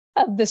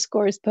of the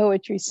Scores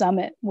Poetry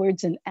Summit,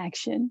 Words in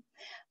Action.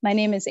 My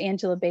name is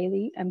Angela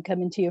Bailey. I'm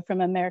coming to you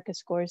from America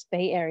Scores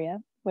Bay Area,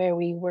 where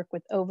we work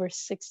with over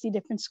 60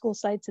 different school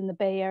sites in the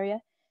Bay Area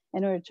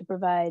in order to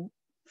provide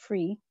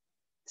free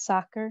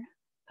soccer,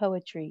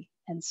 poetry,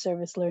 and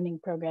service learning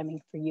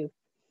programming for youth.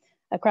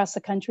 Across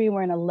the country,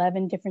 we're in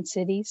 11 different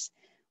cities,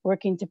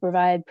 working to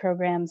provide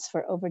programs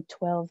for over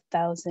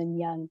 12,000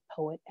 young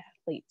poet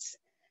athletes.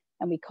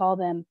 And we call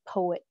them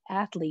poet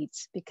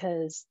athletes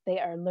because they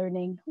are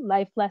learning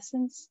life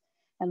lessons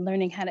and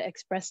learning how to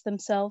express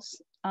themselves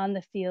on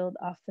the field,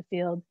 off the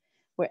field,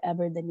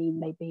 wherever the need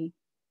may be.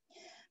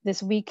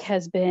 This week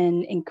has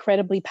been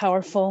incredibly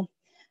powerful.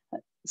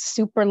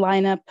 Super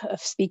lineup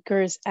of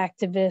speakers,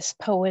 activists,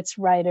 poets,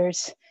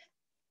 writers,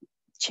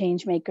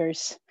 change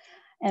makers.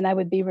 And I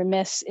would be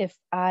remiss if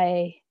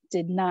I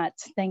did not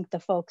thank the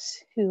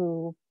folks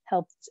who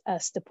helped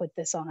us to put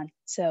this on.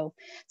 So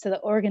to the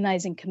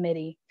organizing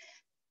committee,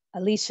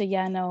 Alicia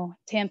Yano,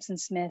 Tamsin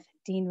Smith,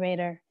 Dean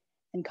Rader,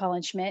 and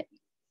Colin Schmidt.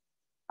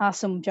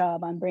 Awesome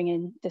job on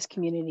bringing this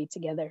community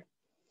together.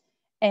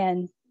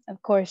 And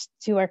of course,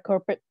 to our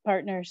corporate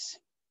partners,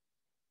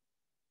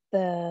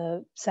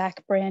 the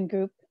SAC brand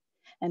group,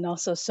 and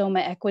also Soma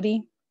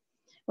Equity.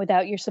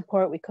 Without your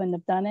support, we couldn't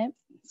have done it.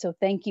 So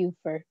thank you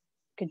for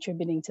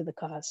contributing to the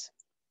cause.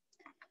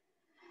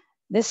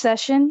 This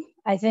session,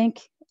 I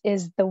think,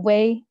 is the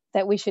way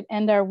that we should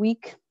end our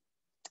week,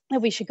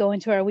 that we should go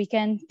into our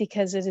weekend,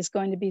 because it is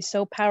going to be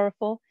so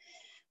powerful.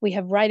 We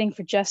have Writing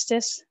for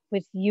Justice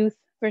with Youth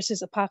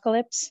versus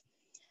Apocalypse.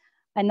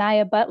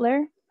 Anaya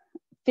Butler,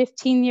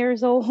 15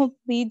 years old,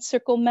 lead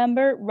circle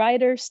member,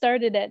 writer,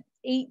 started at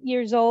 8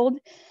 years old,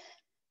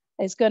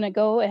 is going to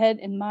go ahead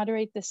and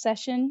moderate the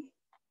session.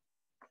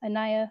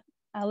 Anaya,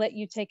 I'll let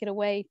you take it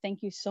away.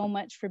 Thank you so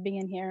much for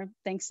being here.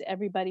 Thanks to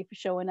everybody for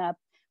showing up.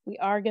 We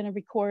are going to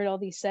record all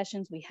these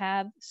sessions we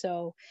have,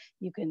 so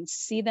you can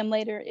see them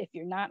later if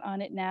you're not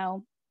on it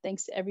now.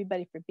 Thanks to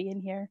everybody for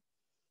being here.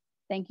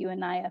 Thank you,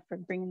 Anaya, for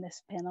bringing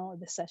this panel or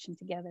this session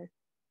together.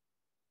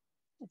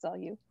 It's all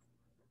you.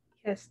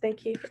 Yes,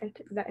 thank you for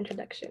that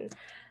introduction.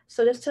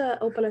 So just to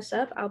open us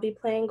up, I'll be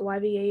playing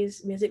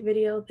YVA's music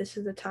video, This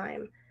Is the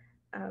Time.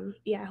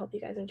 Yeah, I hope you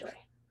guys enjoy.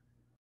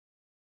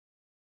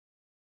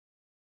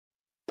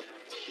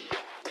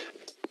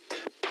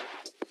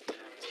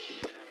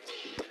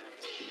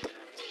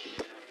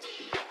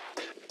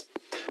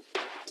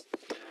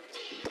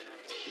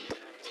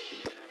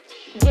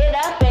 Get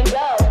up and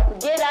go,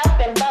 get up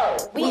and go.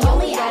 We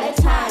only at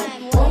a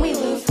time when we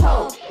lose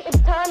hope. It's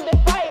time to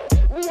fight,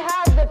 we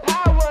have the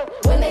power.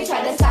 When they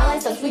try to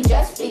silence us, we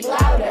just speak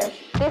louder.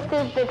 This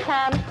is the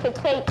time to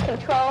take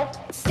control.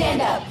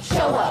 Stand up,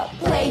 show up,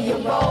 play your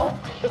role.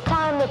 It's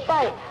time to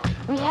fight,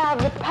 we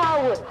have the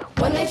power.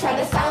 When they try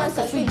to silence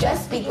us, we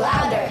just speak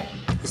louder.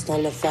 It's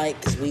time to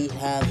fight because we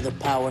have the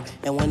power.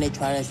 And when they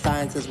try to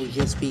silence us, we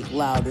just speak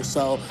louder.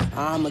 So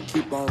I'ma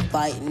keep on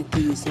fighting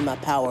till you see my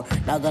power.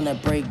 Not gonna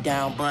break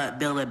down, but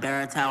build a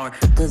better tower.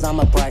 Cause I'm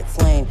a bright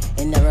flame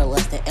and never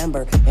less than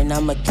ember. And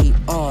I'ma keep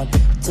on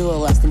till a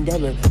last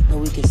endeavor. And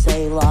we can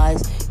save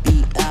lives,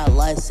 beat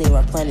allies, save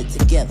our planet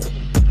together.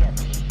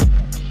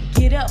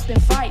 Get up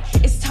and fight,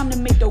 it's time to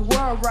make the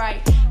world right.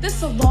 This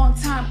is a long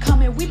time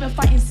coming, we've been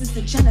fighting since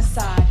the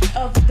genocide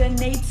of the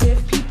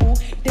native people.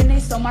 Then they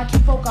stole my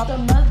kinfolk off the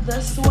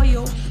mother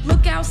soil.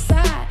 Look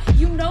outside,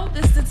 you know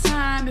this the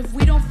time. If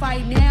we don't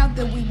fight now,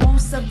 then we won't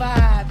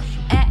survive.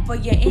 Act for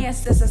your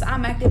ancestors,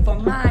 I'm acting for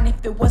mine.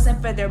 If it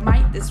wasn't for their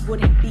might, this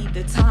wouldn't be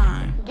the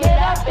time. Get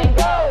up and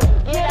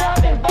go, get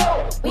up and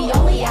vote. We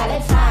only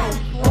at a time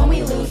when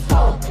we lose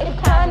hope.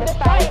 It's time to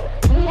fight,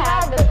 we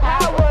have the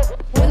power.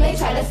 When they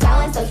try to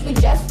silence us, we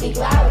just speak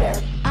louder.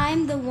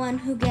 I'm the one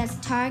who gets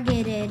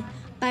targeted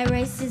by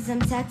racism,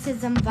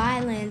 sexism,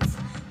 violence.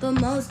 But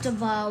most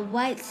of all,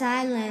 white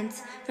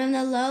silence. From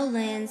the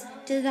lowlands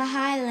to the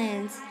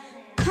highlands.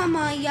 Come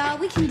on, y'all,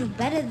 we can do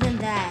better than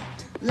that.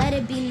 Let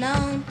it be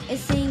known,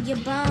 it's in your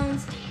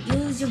bones.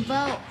 Use your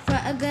vote for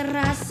a good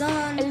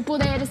razón. El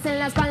poder está en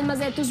las palmas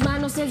de tus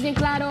manos, es bien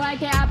claro, hay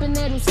que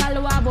aprender a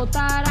usarlo, a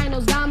votar, ahí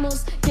nos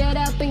vamos. Get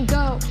up and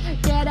go,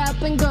 get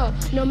up and go.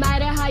 No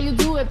matter how you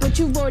do it, but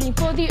you voting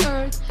for the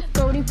earth.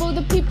 Voting for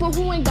the people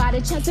who ain't got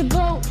a chance to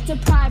vote.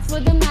 Deprived for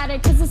the matter,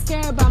 cause they're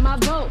scared about my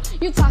vote.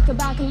 You talk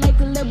about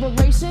collective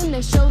liberation,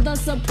 then show the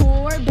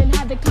support. Been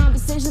having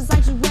conversations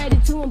like you're ready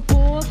to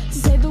implore. To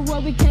save the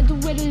world, we can't do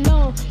it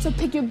alone. So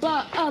pick your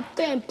butt up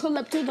and pull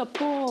up to the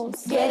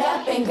polls. Get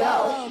up and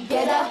go,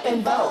 get up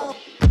and vote.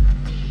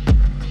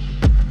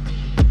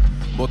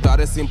 Votar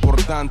es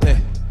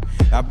importante.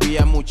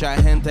 Había mucha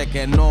gente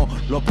que no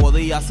lo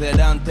podía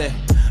hacer antes.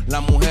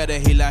 Las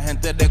mujeres y la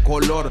gente de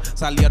color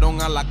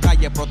salieron a la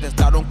calle,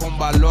 protestaron con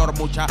valor.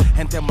 Mucha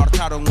gente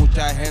marcharon,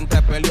 mucha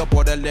gente peleó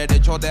por el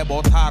derecho de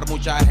votar.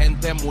 Mucha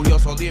gente murió,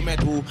 so dime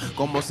tú,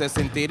 ¿cómo se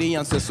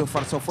sentirían si su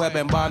esfuerzo fue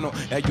en vano?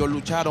 Ellos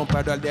lucharon,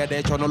 pero el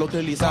derecho no lo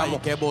utilizamos. Hay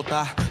que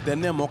votar,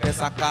 tenemos que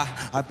sacar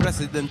al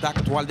presidente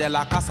actual de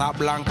la Casa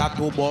Blanca.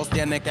 Tu voz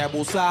tiene que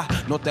abusar,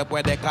 no te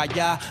puedes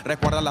callar.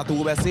 Recuérdale a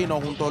tu vecino,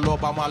 juntos lo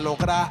vamos a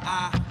lograr.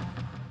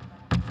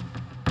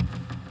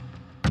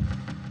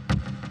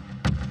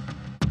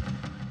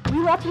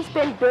 You let them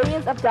spend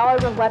billions of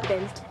dollars on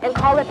weapons and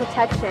call it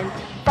protection.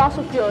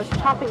 Fossil fuels,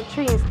 chopping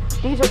trees,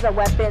 these are the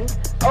weapons.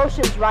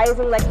 Oceans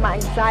rising like my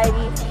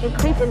anxiety,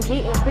 increasing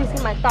heat,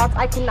 increasing my thoughts,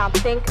 I cannot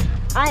think.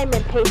 I am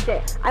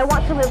impatient. I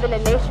want to live in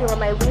a nation where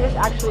my leaders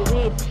actually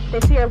lead.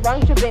 They see our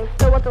lungs are being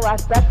filled with the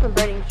last breath from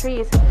burning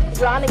trees.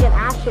 Drowning in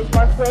ashes,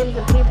 more flames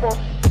than people.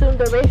 Soon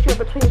the ratio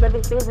between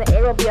living things and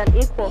air will be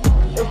unequal.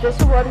 Is this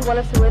the world you want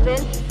us to live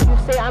in? You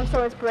say I'm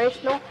so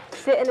inspirational,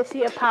 sit in a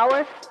seat of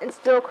power, and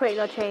still create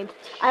no change.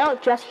 I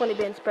don't just want to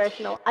be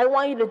inspirational. I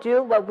want you to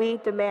do what we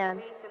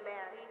demand.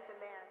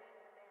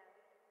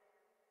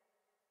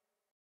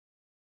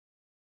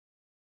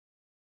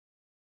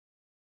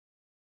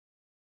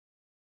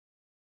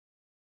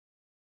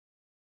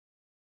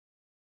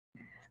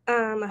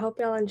 I hope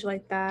y'all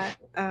enjoyed that.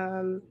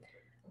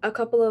 A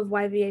couple of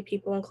YVA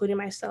people, including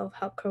myself,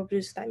 helped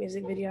co-produce that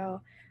music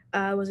video.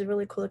 It was a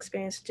really cool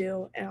experience to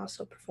do and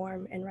also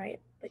perform and write.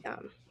 But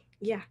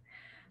yeah.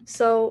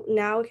 So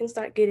now we can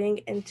start getting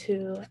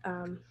into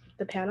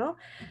the panel.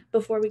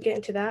 Before we get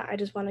into that, I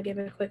just want to give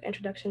a quick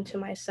introduction to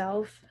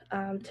myself,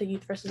 to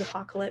Youth versus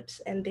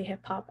Apocalypse and the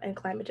Hip Hop and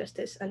Climate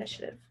Justice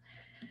Initiative.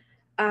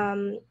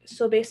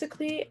 So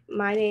basically,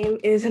 my name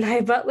is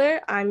Anaya Butler.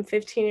 I'm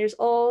 15 years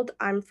old.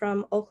 I'm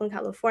from Oakland,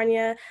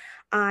 California.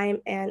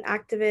 I'm an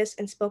activist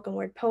and spoken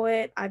word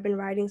poet. I've been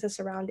writing since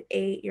around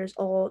 8 years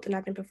old, and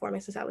I've been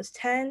performing since I was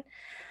 10.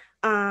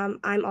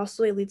 I'm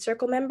also a lead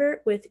circle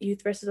member with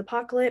Youth versus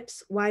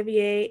Apocalypse.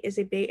 YVA is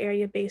a Bay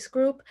Area-based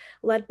group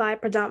led by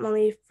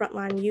predominantly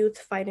frontline youth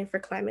fighting for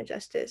climate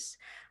justice.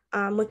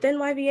 Within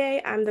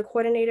YVA, I'm the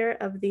coordinator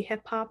of the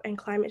Hip Hop and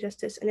Climate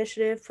Justice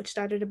Initiative, which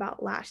started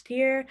about last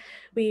year.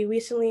 We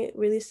recently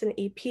released an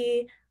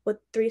EP with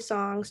 3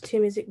 songs, 2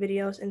 music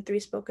videos, and 3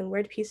 spoken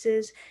word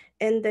pieces.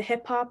 In the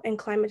Hip Hop and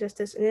Climate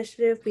Justice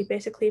Initiative, we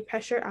basically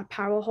pressure our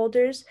power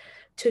holders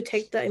to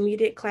take the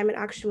immediate climate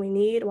action we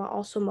need while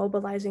also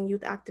mobilizing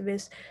youth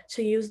activists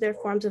to use their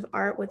forms of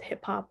art with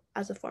hip hop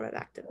as a form of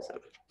activism.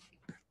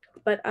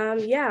 But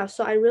yeah,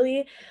 so I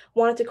really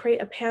wanted to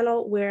create a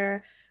panel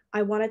where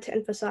I wanted to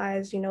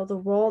emphasize,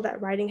 the role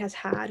that writing has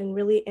had in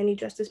really any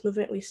justice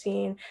movement we've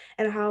seen,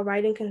 and how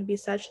writing can be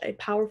such a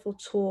powerful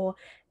tool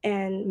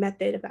and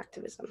method of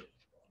activism.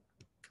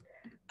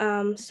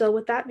 So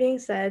with that being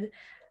said,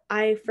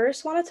 I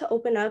first wanted to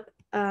open up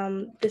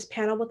this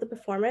panel with a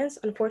performance.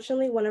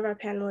 Unfortunately, one of our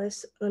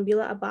panelists,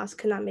 Nabila Abbas,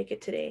 could not make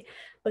it today,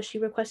 but she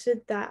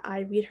requested that I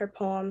read her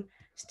poem,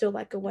 Still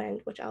Like a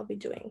Wind, which I'll be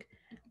doing.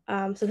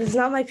 So this is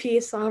not my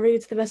piece, so I'll read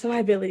it to the best of my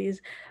abilities.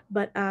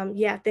 But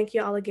yeah, thank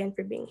you all again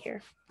for being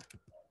here.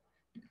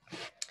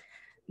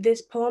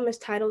 This poem is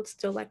titled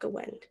Still Like a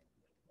Wind.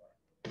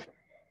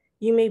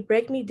 You may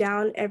break me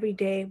down every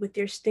day with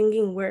your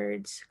stinging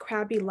words,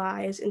 crabby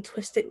lies, and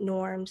twisted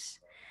norms.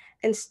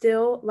 And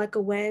still, like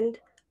a wind,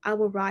 I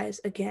will rise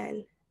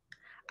again.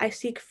 I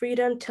seek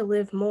freedom to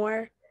live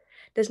more.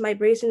 Does my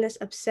brazenness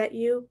upset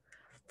you?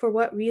 For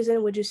what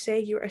reason would you say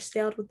you are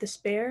assailed with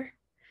despair?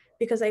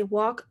 Because I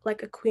walk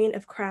like a queen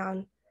of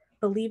crown,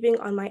 believing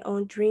on my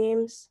own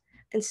dreams,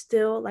 and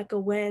still, like a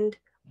wind,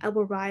 I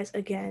will rise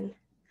again.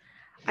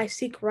 I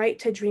seek right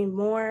to dream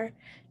more,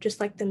 just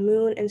like the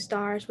moon and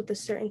stars with the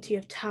certainty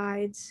of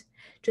tides,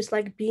 just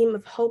like beam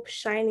of hope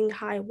shining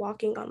high,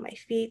 walking on my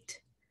feet,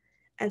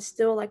 and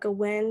still like a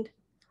wind,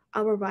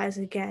 I will rise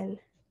again.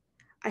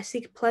 I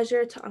seek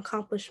pleasure to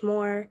accomplish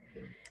more,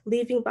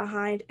 leaving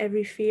behind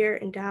every fear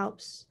and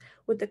doubts,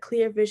 with a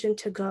clear vision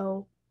to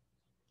go.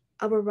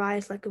 I will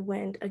rise like a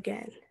wind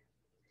again,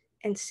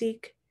 and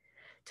seek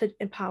to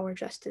empower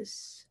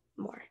justice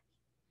more.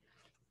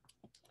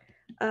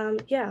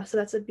 Yeah, so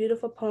that's a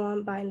beautiful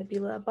poem by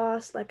Nabila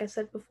Abbas. Like I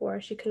said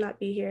before, she could not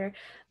be here,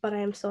 but I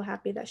am so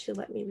happy that she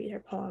let me read her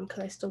poem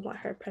because I still want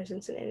her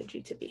presence and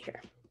energy to be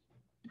here.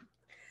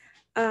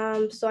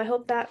 So I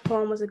hope that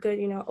poem was a good,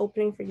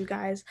 opening for you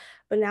guys.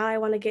 But now I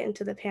want to get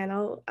into the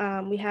panel.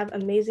 We have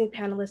amazing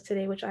panelists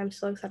today, which I'm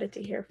so excited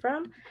to hear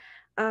from.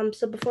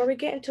 So before we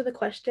get into the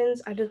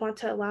questions, I just want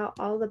to allow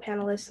all the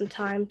panelists some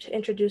time to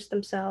introduce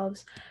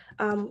themselves,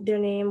 their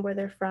name, where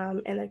they're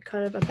from, and a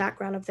kind of a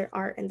background of their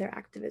art and their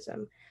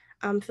activism.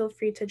 Feel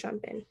free to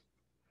jump in.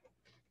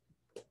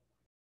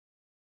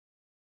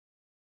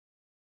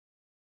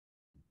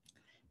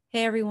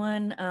 Hey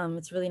everyone,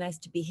 it's really nice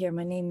to be here.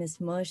 My name is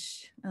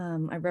Mush.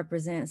 I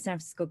represent San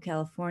Francisco,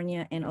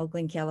 California, and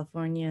Oakland,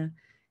 California,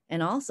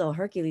 and also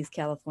Hercules,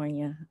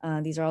 California.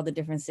 These are all the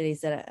different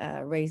cities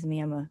that raised me.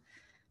 I'm a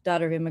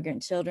daughter of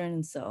immigrant children,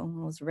 and so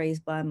I was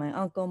raised by my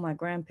uncle, my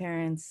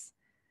grandparents,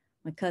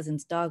 my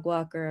cousin's dog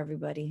walker,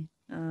 everybody.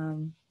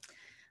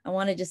 I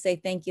want to just say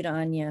thank you to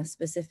Anya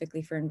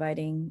specifically for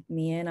inviting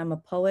me in. I'm a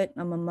poet,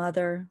 I'm a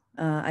mother.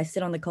 I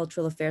sit on the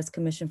Cultural Affairs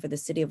Commission for the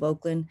City of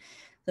Oakland.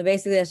 So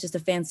basically that's just a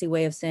fancy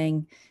way of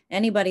saying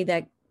anybody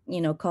that,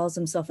 calls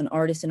himself an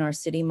artist in our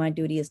city, my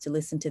duty is to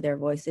listen to their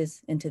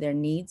voices and to their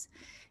needs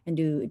and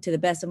do, to the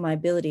best of my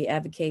ability,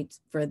 advocate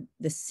for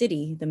the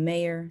city, the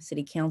mayor,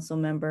 city council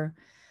member,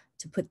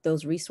 to put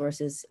those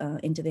resources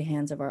into the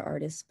hands of our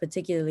artists,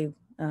 particularly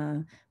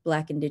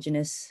Black,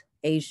 Indigenous,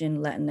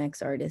 Asian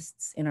Latinx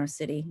artists in our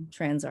city,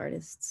 trans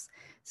artists.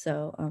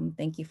 So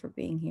thank you for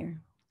being here.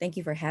 Thank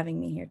you for having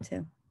me here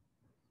too.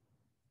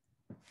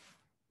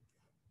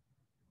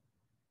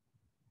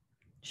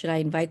 Should I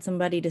invite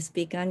somebody to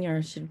speak on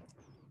your,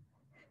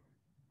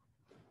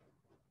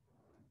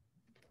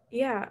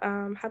 Yeah,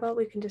 how about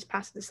we can just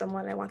pass it to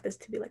someone? I want this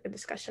to be like a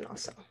discussion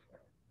also.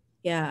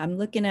 Yeah, I'm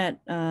looking at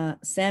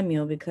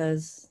Samuel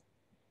because,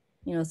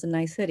 you know, it's a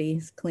nice hoodie.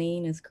 It's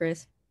clean, it's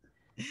crisp.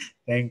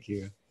 Thank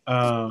you.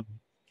 Hi,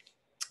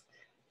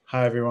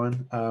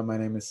 everyone. My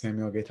name is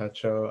Samuel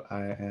Getacho.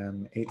 I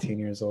am 18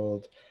 years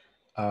old,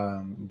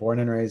 born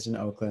and raised in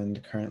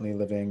Oakland, currently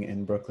living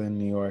in Brooklyn,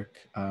 New York,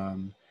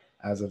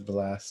 as of the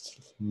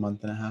last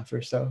month and a half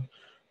or so.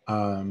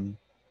 And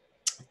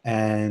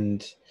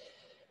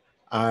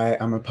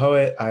I'm a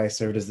poet. I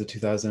served as the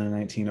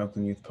 2019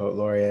 Oakland Youth Poet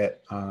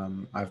Laureate.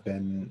 I've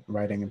been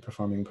writing and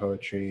performing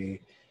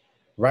poetry,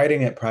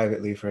 writing it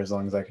privately for as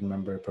long as I can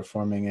remember,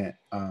 performing it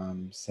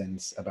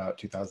since about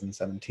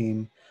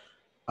 2017.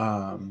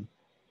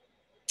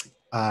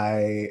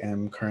 I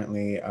am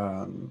currently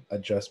a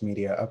Just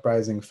Media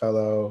Uprising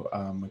Fellow,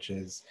 which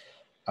is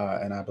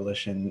an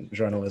abolition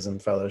journalism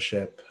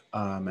fellowship.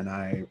 And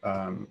I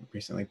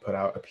recently put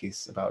out a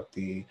piece about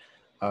the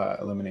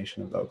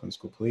elimination of the Oakland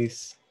School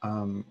Police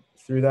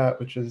through that,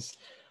 which is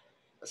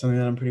something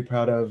that I'm pretty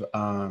proud of.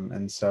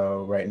 And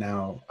so right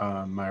now,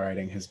 my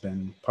writing has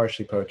been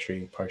partially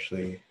poetry,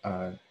 partially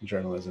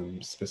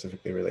journalism,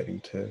 specifically relating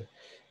to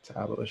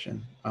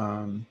abolition.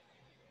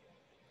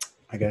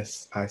 I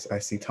guess I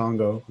see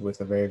Tongo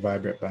with a very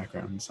vibrant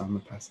background, so I'm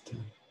gonna pass it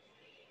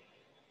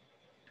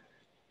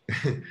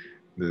to him.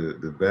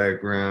 The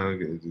background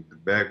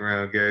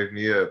gave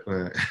me up,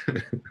 huh?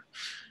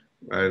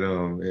 Right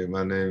on, man.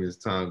 My name is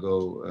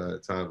Tongo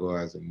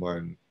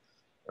Eisen-Martin,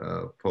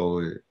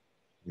 poet,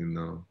 you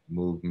know,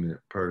 movement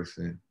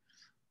person.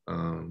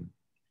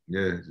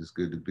 Yeah, just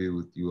good to be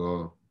with you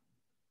all.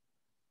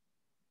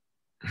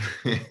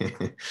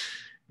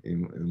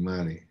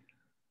 Imani.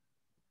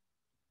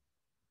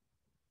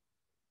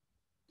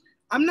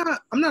 I'm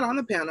not on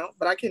the panel,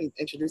 but I can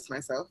introduce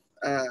myself.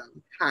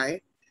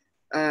 Hi,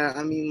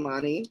 I'm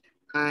Imani.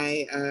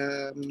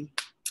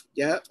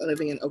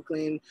 Living in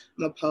Oakland.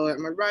 I'm a poet,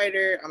 I'm a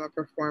writer, I'm a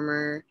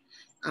performer.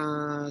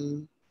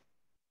 I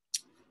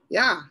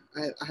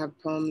have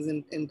poems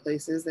in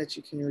places that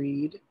you can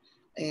read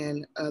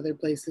and other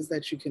places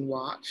that you can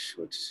watch,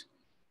 which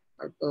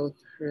are both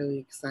really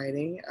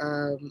exciting.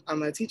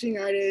 I'm a teaching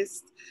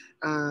artist.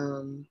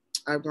 I'm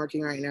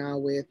working right now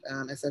with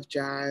SF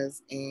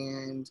Jazz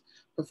and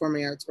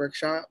Performing Arts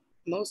Workshop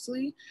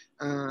mostly.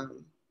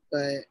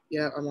 But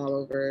yeah, I'm all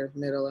over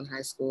middle and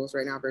high schools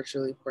right now,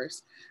 virtually, of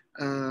course,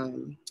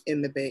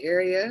 in the Bay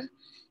Area.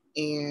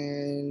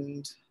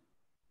 And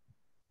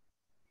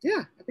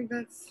yeah, I think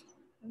that's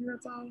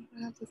all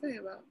I have to say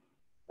about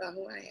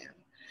who I am.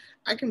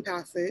 I can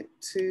pass it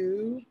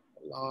to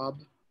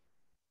Lob.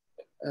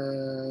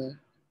 I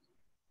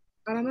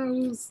don't know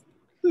who's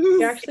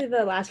You're actually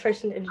the last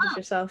person to introduce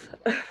yourself.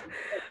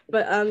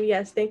 But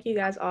yes, thank you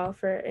guys all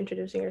for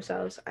introducing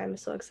yourselves. I'm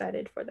so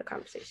excited for the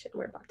conversation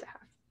we're about to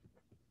have.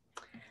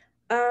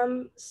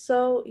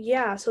 So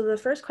the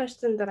first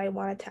question that I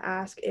wanted to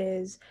ask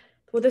is,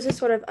 well, this is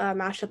sort of a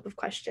mashup of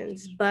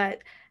questions, but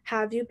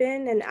have you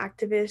been an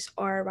activist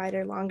or a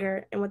writer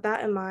longer? And with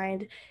that in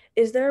mind,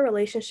 is there a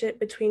relationship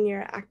between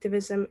your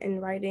activism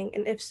and writing?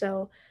 And if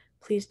so,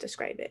 please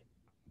describe it.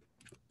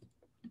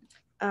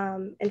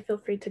 And feel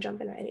free to jump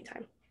in at any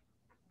time.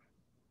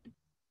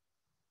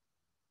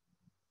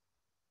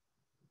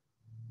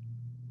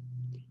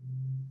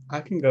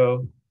 I can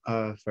go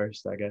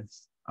first, I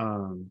guess.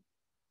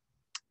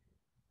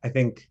 I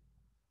think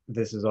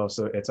this is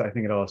also, I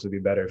think it'll also be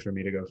better for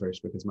me to go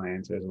first because my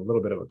answer is a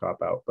little bit of a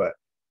cop-out, but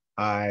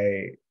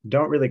I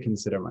don't really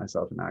consider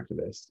myself an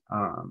activist.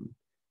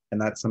 And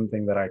that's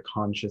something that I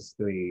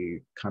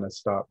consciously kind of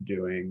stopped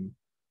doing,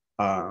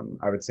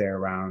 I would say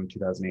around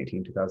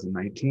 2018,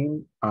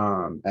 2019.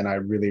 And I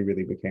really,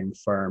 really became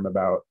firm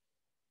about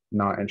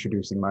not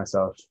introducing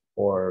myself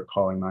or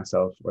calling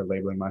myself or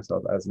labeling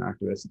myself as an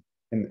activist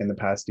in the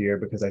past year,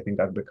 because I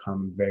think I've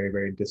become very,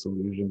 very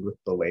disillusioned with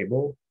the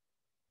label.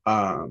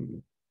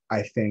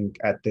 I think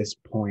at this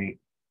point,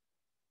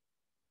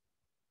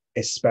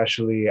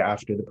 especially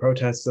after the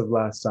protests of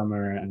last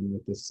summer and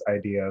with this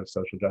idea of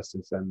social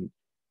justice and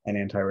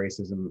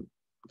anti-racism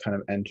kind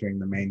of entering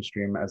the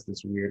mainstream as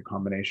this weird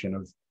combination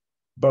of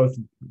both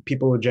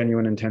people with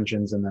genuine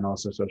intentions and then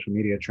also social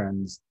media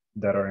trends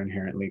that are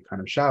inherently kind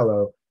of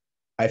shallow,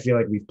 I feel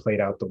like we've played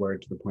out the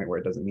word to the point where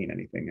it doesn't mean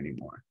anything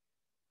anymore.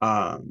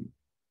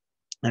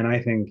 And I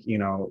think, you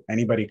know,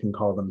 anybody can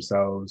call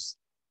themselves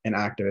an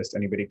activist,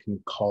 anybody can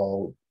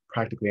call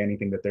practically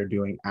anything that they're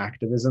doing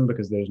activism,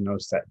 because there's no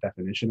set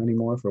definition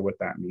anymore for what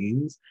that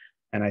means.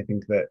 And I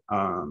think that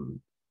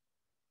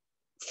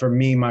for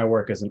me, my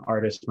work as an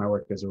artist, my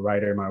work as a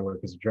writer, my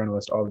work as a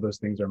journalist, all of those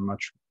things are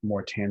much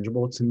more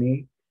tangible to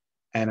me.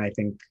 And I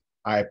think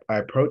I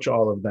approach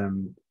all of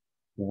them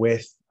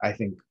with, I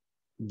think,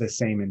 the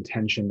same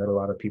intention that a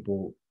lot of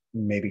people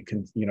maybe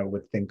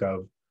would think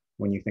of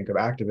when you think of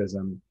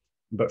activism.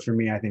 But for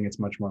me, I think it's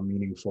much more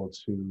meaningful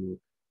to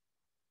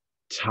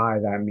tie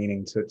that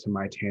meaning to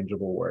my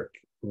tangible work,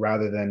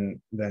 rather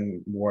than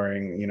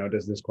worrying,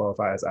 does this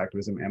qualify as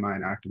activism? Am I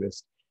an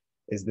activist?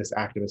 Is this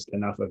activist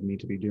enough of me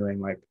to be doing?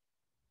 Like,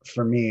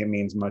 for me, it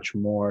means much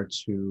more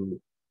to,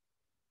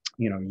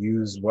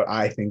 use what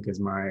I think is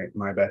my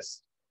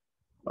best,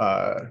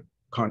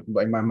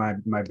 like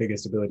my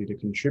biggest ability to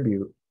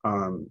contribute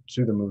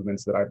to the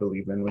movements that I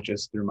believe in, which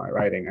is through my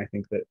writing. I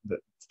think that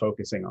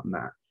focusing on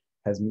that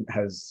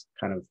has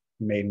kind of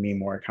made me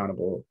more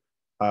accountable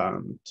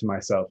to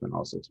myself and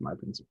also to my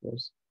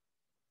principles.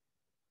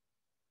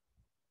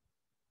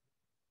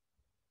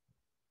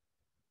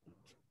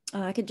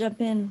 I could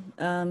jump in.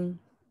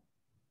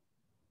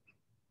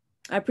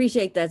 I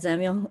appreciate that,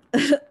 Samuel.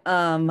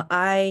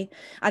 I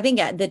think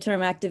the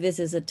term activist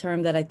is a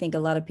term that I think a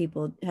lot of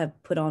people have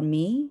put on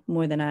me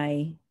more than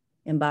I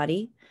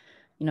embody.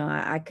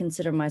 I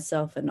consider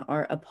myself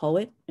a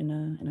poet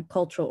and a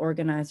cultural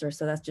organizer.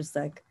 So that's just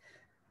like,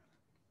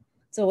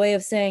 it's a way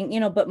of saying,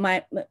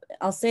 but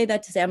I'll say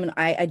that to say,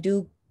 I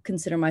do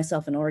consider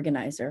myself an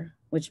organizer,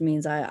 which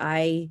means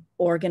I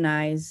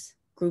organize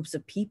groups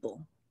of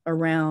people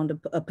around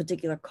a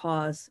particular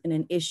cause and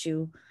an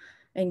issue.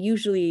 And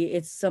usually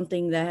it's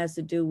something that has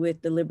to do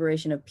with the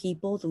liberation of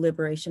people, the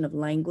liberation of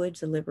language,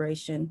 the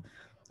liberation,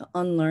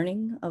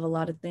 unlearning of a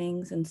lot of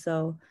things. And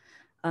so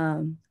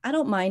I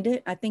don't mind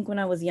it. I think when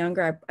I was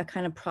younger, I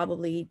kind of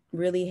probably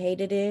really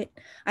hated it.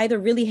 I either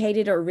really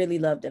hated it or really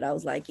loved it. I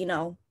was like,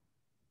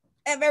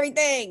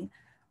 everything.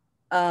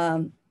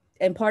 And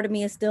part of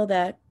me is still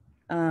that.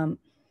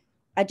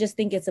 I just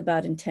think it's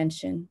about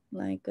intention.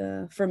 Like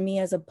for me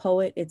as a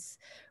poet, it's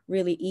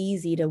really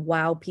easy to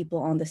wow people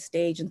on the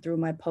stage and through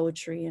my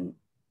poetry and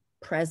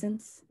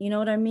presence. You know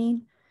what I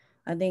mean?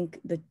 I think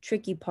the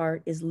tricky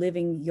part is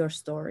living your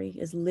story,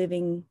 is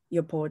living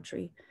your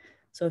poetry.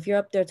 So if you're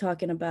up there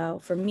talking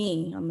about, for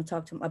me, I'm gonna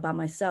talk about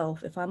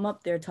myself. If I'm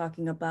up there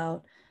talking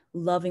about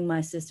loving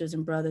my sisters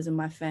and brothers and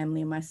my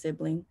family and my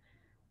sibling,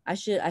 I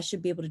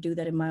should be able to do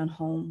that in my own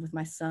home with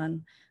my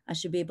son. I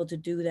should be able to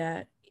do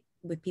that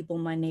with people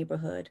in my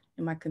neighborhood,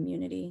 in my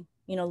community,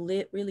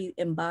 really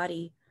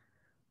embody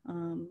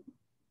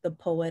the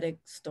poetic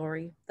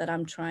story that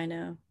I'm trying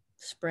to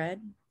spread.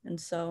 And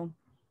so,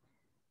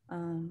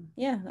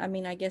 yeah,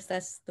 I guess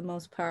that's the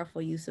most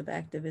powerful use of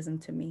activism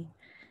to me,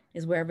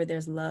 is wherever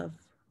there's love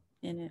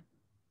in it.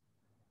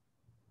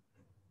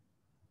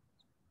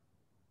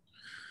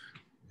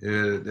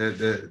 Yeah,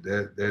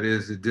 that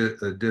is a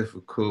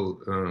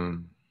difficult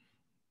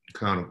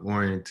kind of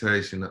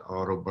orientation,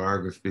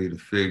 autobiography to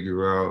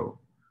figure out.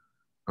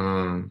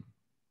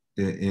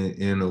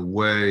 In a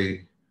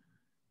way,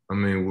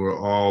 we're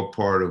all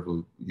part of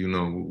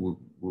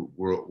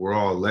we're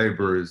all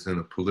laborers in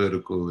a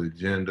political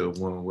agenda,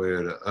 one way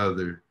or the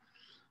other.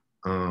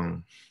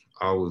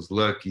 I was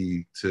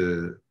lucky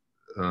to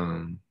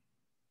kind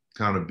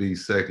of be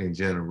second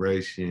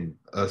generation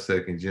of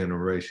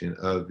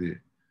it,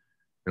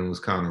 and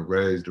was kind of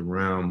raised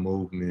around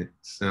movement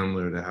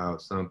similar to how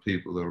some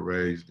people are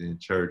raised in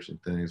church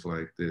and things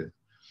like this.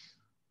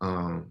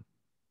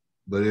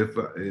 But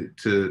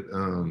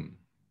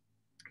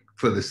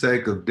for the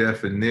sake of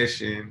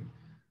definition,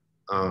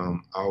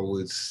 I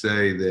would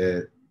say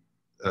that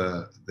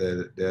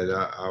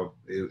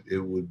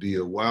it would be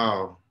a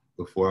while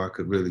before I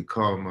could really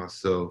call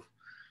myself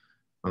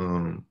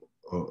a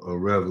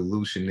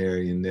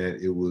revolutionary, in that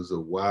it was a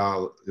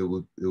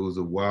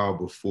while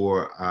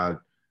before I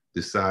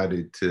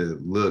decided to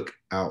look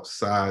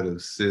outside of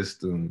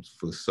systems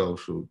for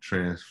social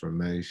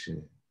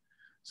transformation.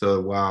 So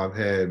while I've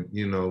had,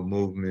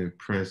 movement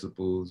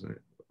principles and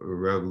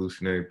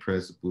revolutionary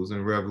principles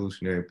and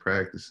revolutionary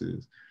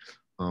practices,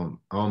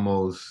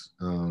 almost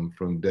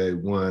from day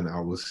one,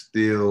 I was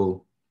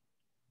still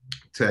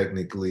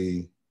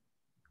technically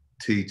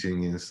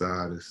teaching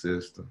inside a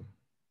system,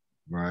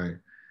 right?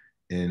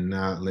 And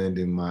not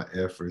lending my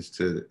efforts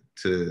to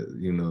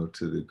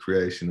the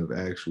creation of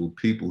actual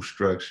people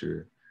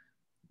structure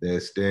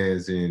that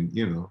stands in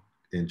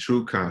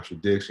true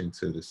contradiction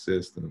to the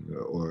system,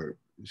 or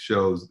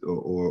shows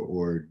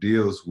or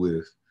deals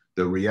with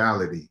the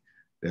reality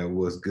that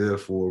what's good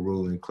for a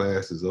ruling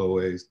class is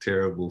always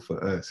terrible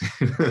for us.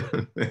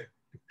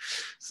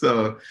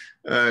 So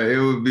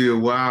it would be a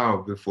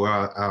while before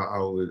I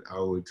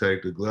would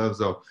take the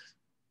gloves off.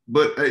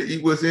 But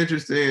what's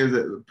interesting is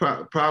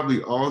that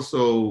probably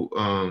also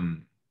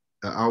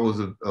I was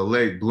a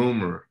late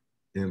bloomer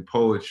in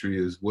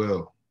poetry as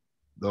well.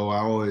 Though I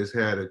always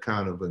had a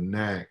kind of a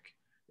knack,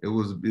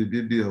 it'd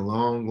be a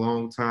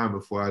long time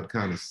before I'd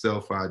kind of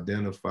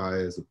self-identify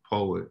as a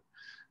poet.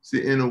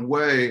 See, in a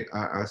way,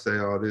 I say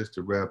all this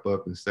to wrap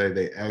up and say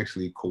they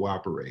actually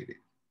cooperated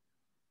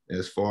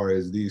as far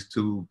as these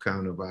two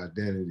kind of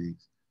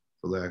identities,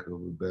 for lack of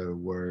a better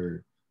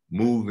word,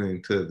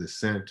 moving to the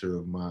center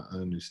of my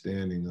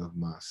understanding of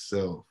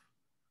myself.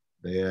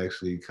 They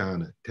actually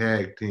kind of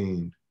tag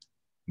teamed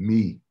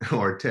me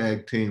or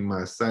tag teamed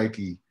my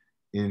psyche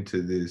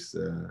into this,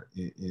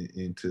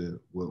 into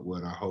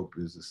what I hope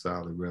is a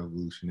solid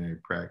revolutionary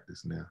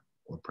practice now,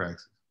 or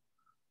praxis.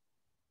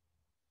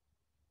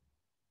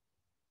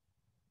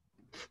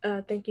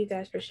 Thank you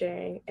guys for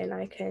sharing, and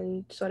I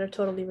can sort of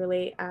totally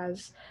relate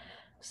as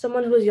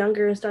someone who was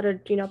younger and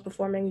started,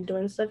 performing and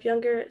doing stuff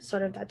younger.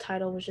 Sort of that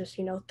title was just,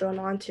 thrown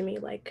on to me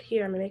like,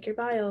 here, I'm gonna make your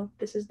bio.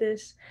 This is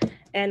this,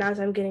 and as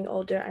I'm getting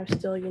older, I'm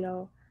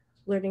still,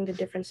 learning the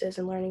differences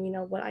and learning,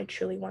 what I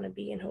truly want to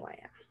be and who I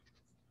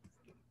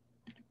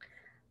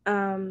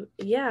am.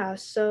 Yeah,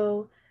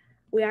 so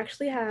we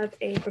actually have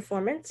a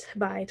performance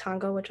by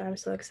Tongo, which I'm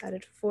so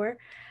excited for.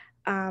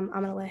 I'm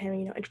gonna let him,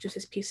 introduce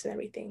his piece and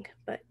everything.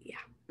 But yeah.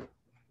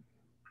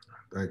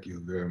 Thank you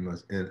very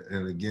much.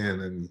 And again,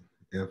 let me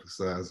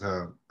emphasize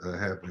how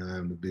happy I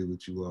am to be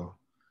with you all.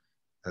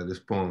 This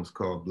poem is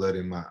called Blood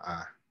in My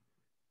Eye.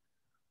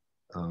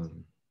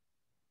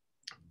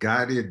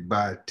 Guided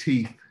by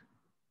teeth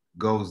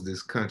goes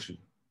this country.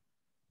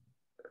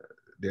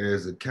 There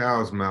is a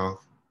cow's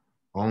mouth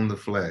on the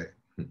flag.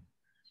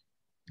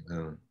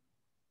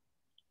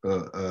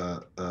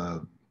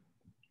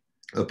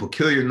 A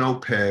peculiar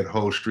notepad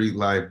holds street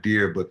life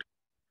dear, but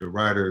the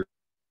writer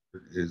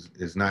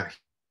is not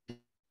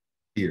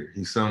here.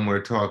 He's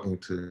somewhere talking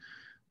to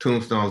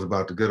tombstones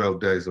about the good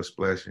old days of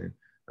splashing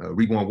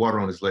reborn water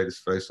on his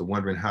latest face, so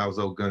wondering how his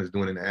old gun is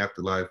doing in the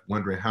afterlife,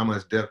 wondering how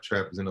much death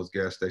trap is in those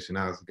gas station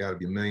aisles. It's got to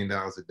be $1 million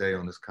a day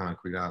on this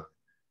concrete island.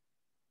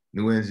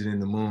 New engine in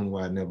the moon,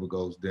 why it never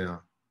goes down.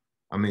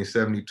 I mean,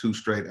 72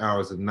 straight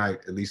hours of night,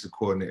 at least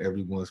according to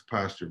everyone's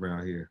posture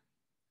around here.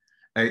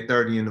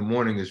 8:30 in the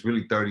morning is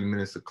really 30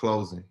 minutes of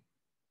closing.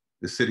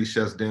 The city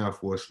shuts down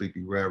for a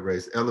sleepy rat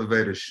race.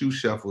 Elevators shoe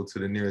shuffle to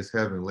the nearest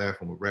heaven,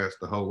 laughing with rats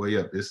the whole way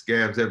up. There's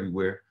scabs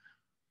everywhere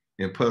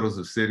in puddles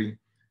of city,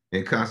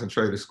 in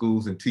concentrated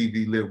schools and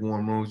TV lit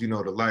warm rooms. The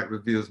light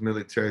reveals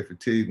military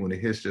fatigue when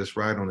it hits just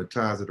right on the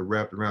ties that are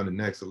wrapped around the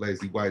necks of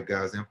lazy white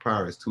guys.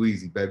 Empire is too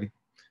easy, baby.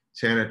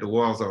 Chant at the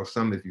walls off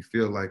some if you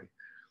feel like it.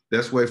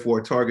 Let's wait for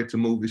a target to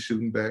move is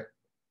shooting back.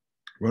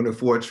 Running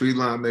for a tree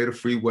line made of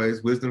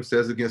freeways. Wisdom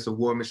says against a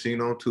war machine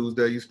on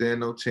Tuesday, you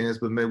stand no chance,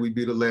 but may we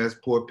be the last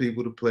poor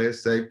people to play it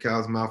safe.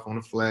 Cow's mouth on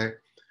the flag.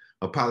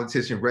 A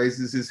politician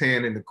raises his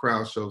hand and the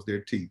crowd shows their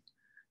teeth.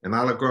 An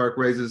oligarch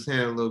raises his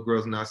hand, little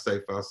girl's not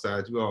safe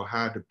outside. You all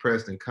high,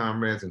 depressed, and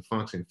comrades and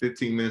function.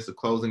 15 minutes of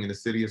closing and the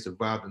city has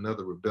survived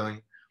another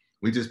rebellion.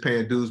 We just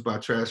paying dues by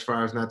trash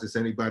fires, not just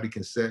anybody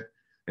can set.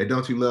 And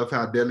don't you love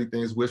how deadly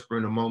things whisper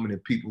in a moment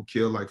and people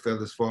kill like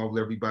feathers fall with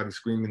everybody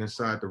screaming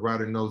inside? The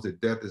writer knows that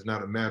death is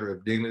not a matter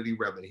of dignity,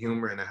 rather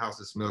humor in a house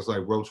that smells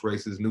like roach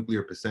races,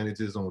 nuclear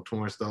percentages on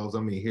torn stoves. I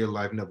mean, here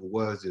life never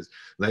was, just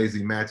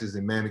lazy matches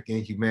and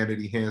mannequin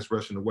humanity, hands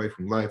rushing away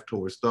from life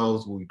towards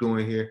stoves. What we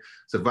doing here?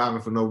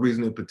 Surviving for no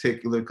reason in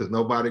particular, because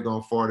nobody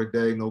gonna far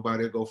today,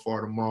 nobody go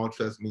far tomorrow.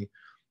 Trust me,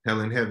 hell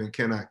and heaven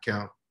cannot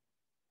count.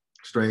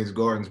 Strange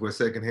gardens where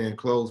secondhand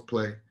clothes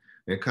play.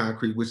 And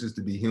concrete wishes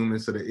to be human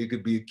so that it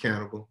could be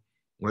accountable.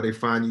 Where they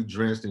find you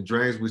drenched, and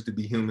drains wish to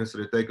be human so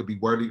that they could be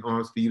worthy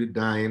arms for you to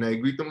die in. Hey,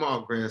 greet them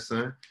all,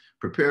 grandson.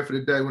 Prepare for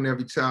the day when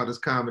every child is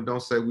common.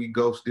 Don't say we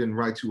ghosts didn't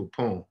write you a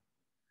poem.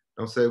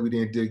 Don't say we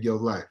didn't dig your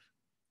life.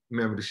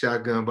 Remember the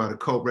shotgun by the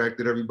coat rack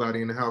that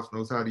everybody in the house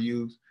knows how to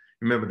use.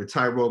 Remember the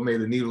tightrope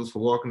made of needles for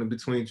walking in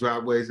between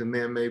driveways and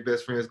man-made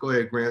best friends. Go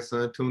ahead,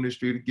 grandson, tune the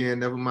street again.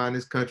 Never mind,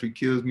 this country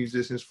kills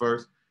musicians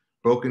first.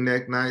 Broken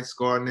neck night,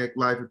 scar neck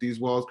life. If these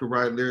walls could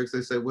write lyrics,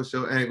 they say, what's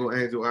your angle,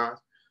 angel eyes?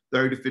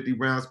 30 to 50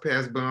 rounds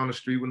passed by on the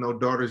street with no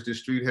daughters. This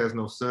street has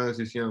no sons,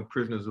 just young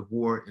prisoners of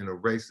war in a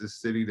racist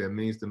city that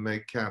means to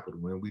make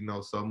capital. And we know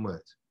so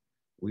much.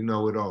 We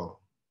know it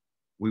all.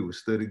 We were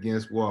stood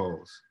against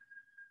walls.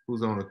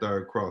 Who's on the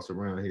third cross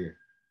around here?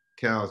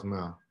 Cow's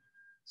mouth,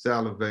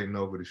 salivating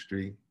over the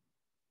street.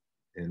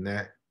 And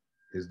that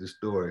is the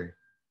story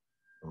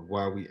of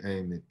why we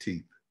aim at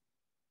teeth.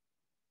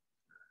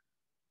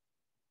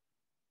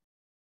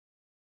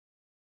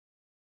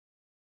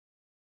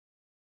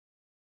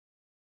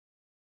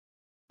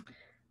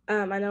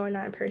 I know we're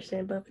not in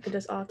person, but if we could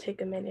just all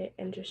take a minute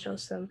and just show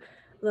some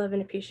love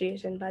and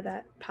appreciation by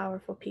that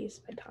powerful piece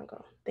by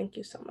Tongo. Thank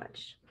you so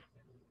much.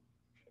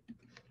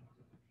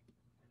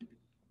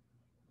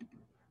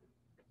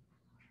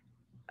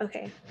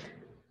 Okay.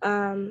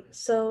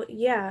 So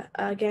yeah,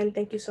 again,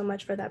 thank you so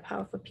much for that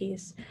powerful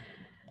piece.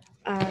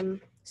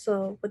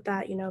 So with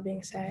that,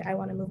 being said, I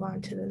want to move on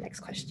to the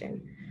next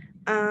question.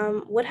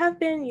 What have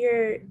been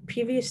your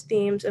previous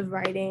themes of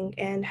writing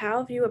and how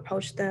have you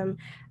approached them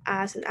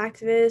as an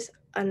activist,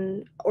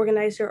 an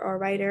organizer or a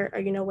writer,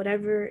 or,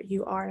 whatever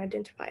you are and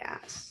identify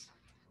as?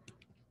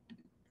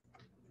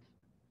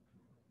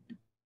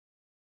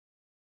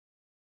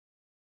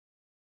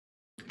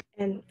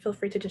 And feel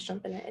free to just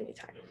jump in at any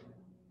time.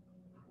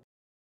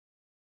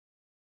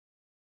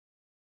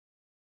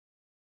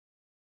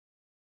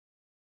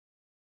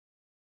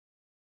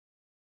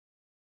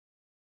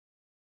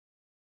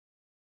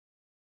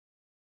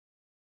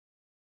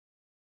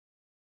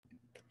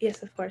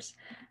 Yes, of course.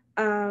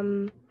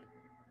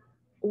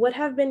 what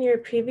have been your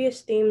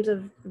previous themes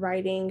of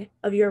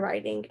your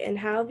writing, and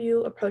how have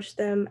you approached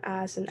them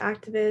as an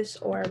activist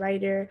or a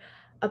writer,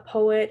 a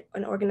poet,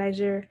 an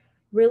organizer,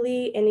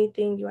 really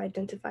anything you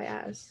identify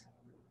as?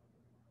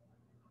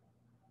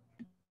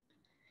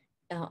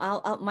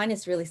 Mine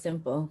is really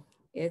simple.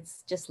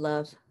 It's just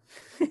love.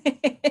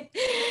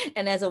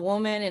 And as a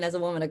woman and as a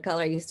woman of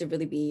color, I used to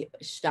really be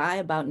shy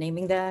about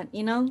naming that,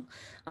 you know.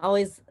 I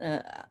always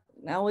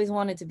I always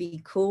wanted to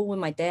be cool with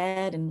my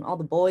dad and all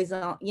the boys,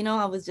 you know.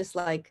 I was just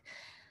like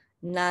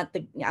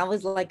I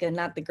was like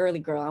not the girly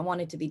girl. I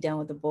wanted to be down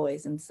with the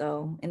boys. And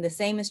so, and the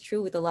same is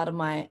true with a lot of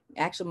my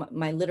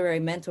literary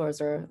mentors,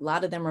 or a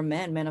lot of them are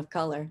men of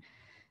color,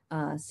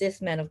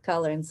 cis men of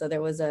color. And so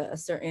there was a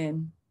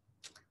certain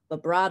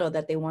vibrato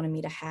that they wanted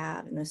me to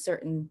have, and a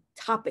certain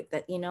topic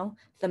that, you know,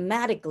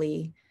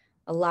 thematically,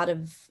 a lot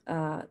of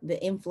the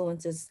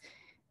influences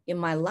in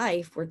my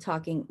life,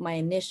 my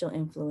initial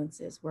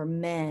influences were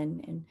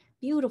men, and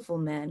beautiful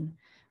men.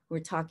 We're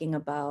talking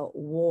about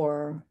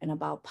war and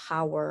about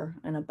power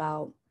and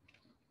about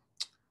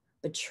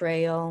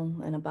betrayal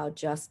and about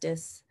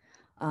justice,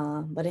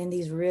 but in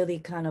these really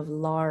kind of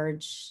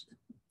large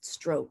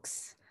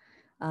strokes.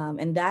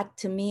 And that,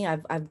 to me,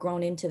 I've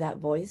grown into that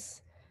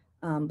voice.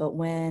 But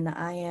when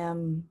I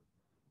am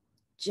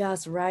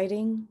just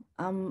writing,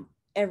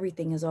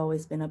 everything has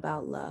always been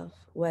about love,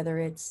 whether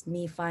it's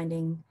me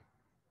finding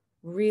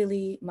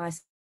really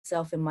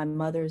myself in my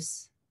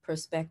mother's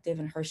perspective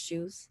and her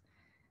shoes,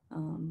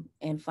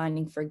 and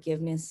finding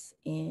forgiveness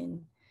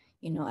in,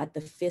 you know, at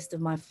the fist of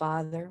my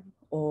father,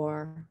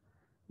 or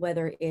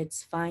whether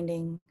it's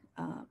finding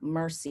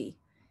mercy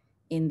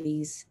in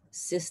these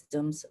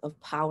systems of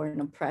power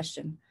and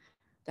oppression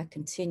that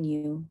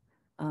continue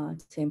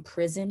to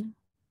imprison,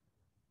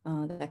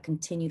 that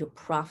continue to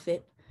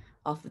profit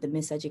off of the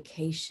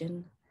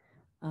miseducation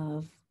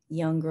of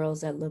young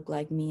girls that look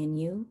like me and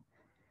you.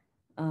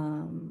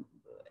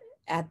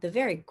 At the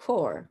very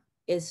core,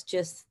 it's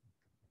just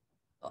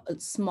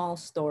small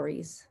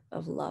stories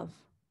of love.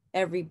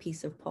 Every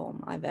piece of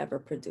poem I've ever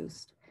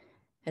produced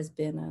has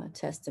been a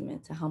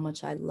testament to how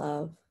much I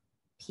love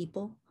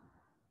people,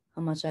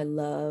 how much I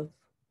love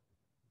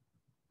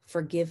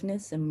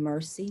forgiveness and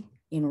mercy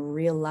in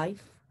real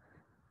life,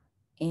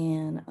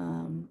 and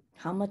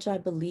how much I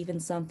believe in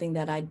something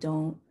that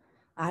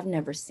I've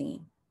never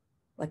seen,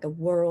 like a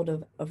world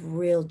of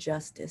real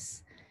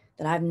justice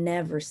that I've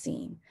never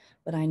seen,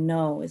 but I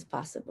know is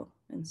possible.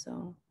 And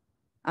so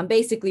I'm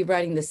basically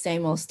writing the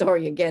same old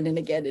story again and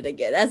again and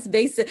again. That's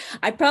basic.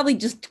 I probably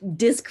just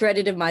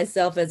discredited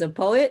myself as a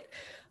poet.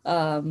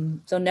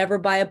 So never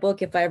buy a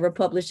book if I ever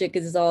publish it,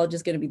 because it's all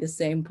just going to be the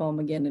same poem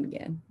again and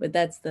again. But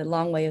that's the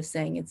long way of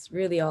saying it's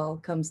really all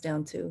comes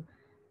down to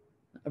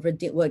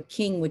what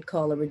King would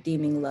call a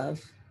redeeming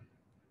love.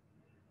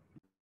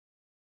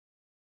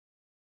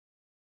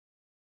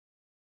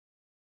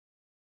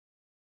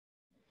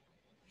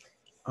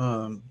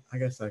 I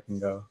guess I can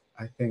go.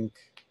 I think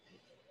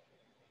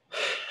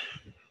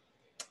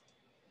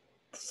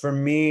for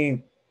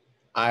me,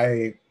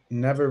 I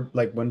never,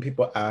 like, when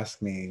people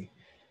ask me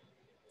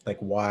like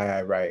why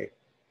I write,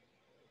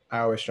 I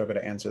always struggle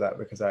to answer that,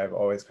 because I've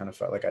always kind of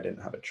felt like I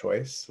didn't have a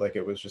choice. Like,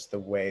 it was just the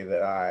way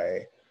that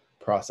I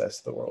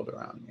processed the world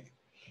around me.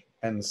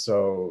 And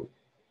so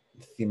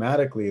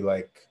thematically,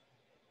 like,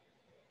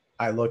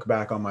 I look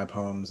back on my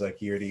poems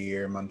like year to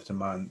year, month to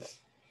month,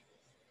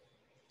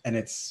 and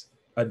it's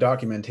a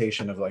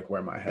documentation of like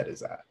where my head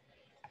is at,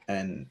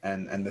 and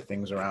the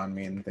things around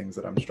me and the things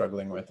that I'm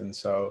struggling with. And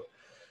so,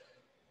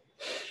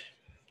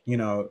 you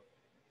know,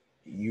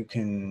 you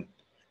can,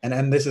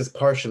 and this is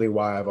partially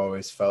why I've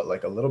always felt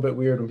like a little bit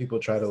weird when people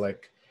try to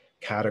like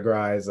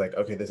categorize, like,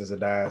 okay, this is a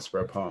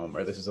diaspora poem,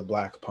 or this is a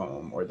Black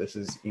poem, or this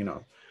is, you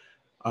know,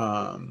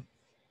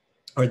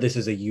 or this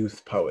is a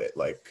youth poet.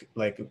 Like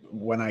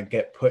when I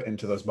get put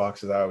into those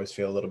boxes, I always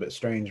feel a little bit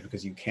strange,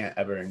 because you can't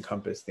ever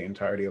encompass the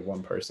entirety of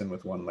one person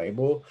with one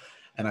label.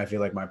 And I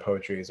feel like my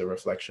poetry is a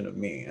reflection of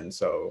me. And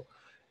so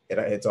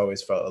it's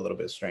always felt a little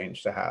bit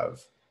strange to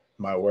have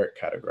my work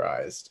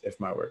categorized. If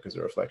my work is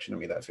a reflection of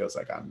me, that feels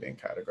like I'm being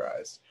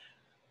categorized.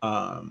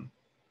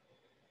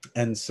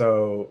 And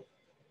so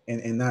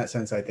in that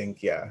sense, I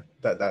think, yeah,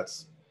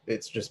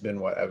 it's just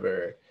been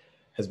whatever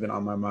has been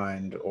on my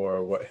mind,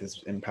 or what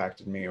has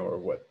impacted me,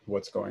 or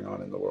what's going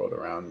on in the world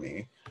around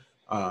me.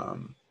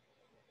 And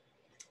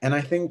I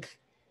think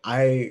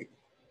I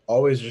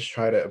always just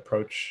try to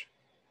approach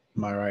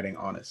my writing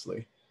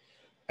honestly.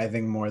 I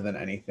think more than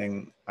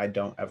anything, I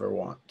don't ever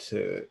want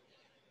to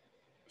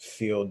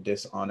feel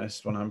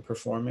dishonest when I'm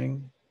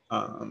performing,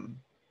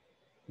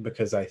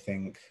 because I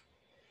think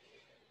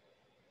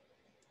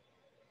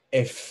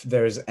if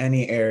there's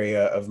any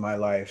area of my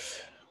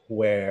life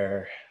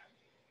where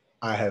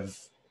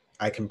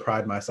I can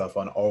pride myself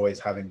on always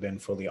having been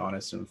fully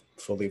honest and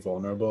fully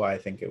vulnerable, I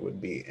think it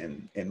would be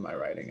in my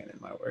writing and in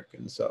my work.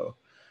 And so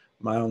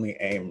my only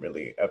aim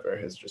really ever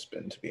has just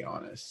been to be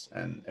honest.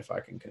 And if I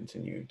can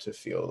continue to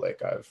feel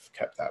like I've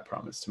kept that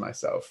promise to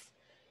myself,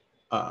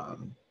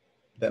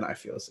 then I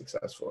feel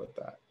successful at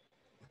that.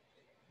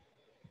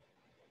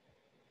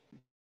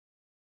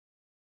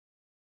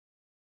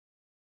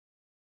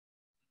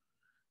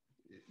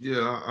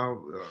 Yeah,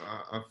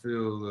 I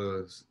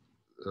feel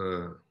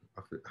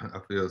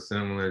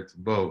similar to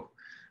both.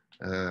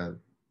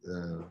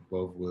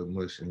 Both what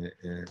Mush and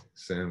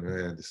Sam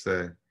had to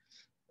say.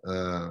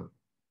 I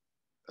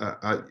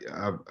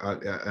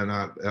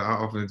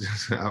often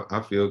just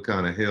I feel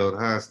kind of held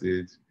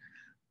hostage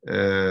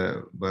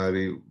by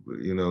the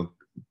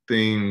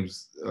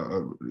themes,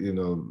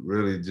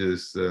 really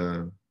just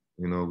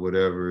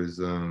whatever is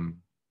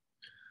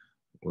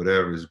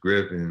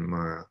gripping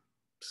my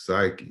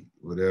psyche,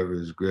 whatever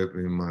is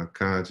gripping my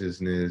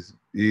consciousness,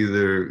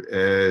 either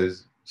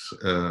as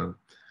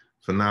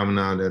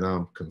phenomena that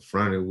I'm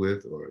confronted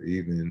with, or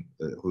even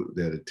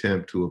that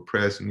attempt to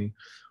oppress me,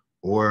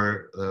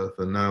 or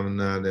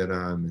phenomena that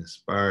I'm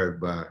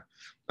inspired by.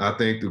 I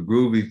think the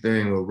groovy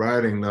thing with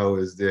writing, though,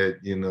 is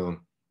that,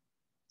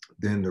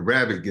 then the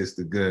rabbit gets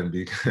the gun,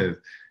 because,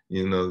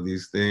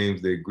 these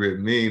themes that grip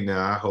me,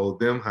 now I hold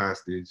them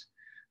hostage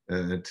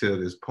until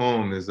this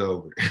poem is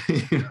over.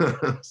 You know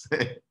what I'm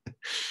saying?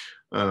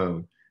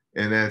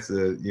 And that's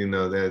I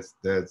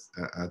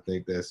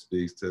think that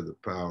speaks to the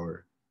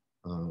power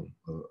of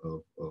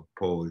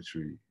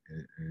poetry,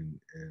 and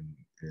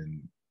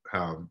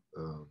how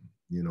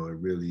it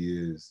really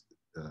is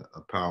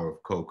a power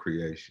of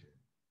co-creation.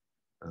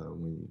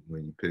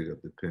 When you pick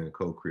up the pen,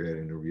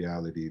 co-creating the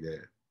reality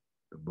that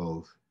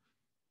both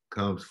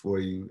comes for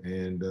you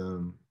and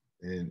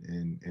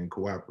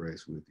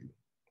cooperates with you.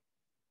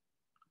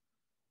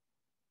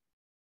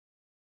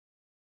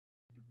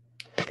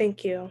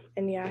 Thank you.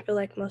 And yeah, I feel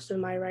like most of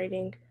my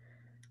writing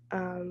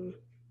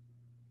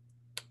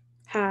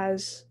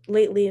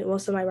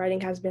most of my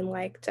writing has been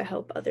like to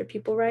help other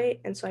people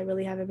write. And so I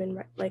really haven't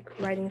been like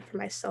writing for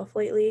myself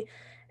lately.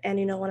 And,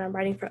 when I'm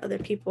writing for other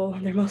people,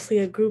 they're mostly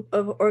a group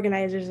of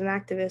organizers and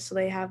activists. So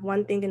they have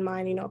one thing in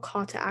mind, a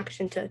call to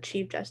action to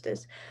achieve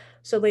justice.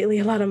 So lately,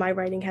 a lot of my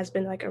writing has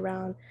been like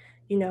around,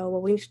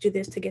 well, we need to do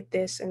this to get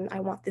this, and I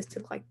want this to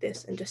look like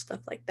this, and just stuff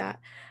like that.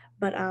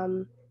 But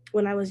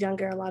when I was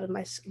younger, a lot of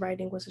my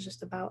writing was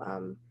just about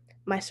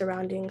my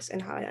surroundings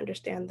and how I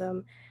understand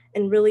them,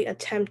 and really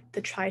attempt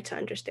to try to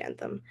understand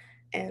them.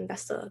 And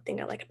that's the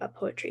thing I like about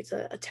poetry. It's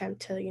an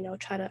attempt to,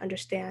 try to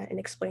understand and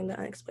explain the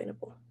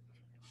unexplainable.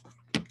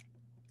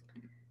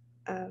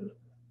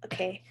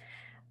 Okay.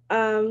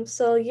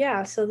 So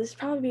yeah, so this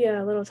probably be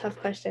a little tough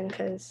question,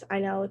 because I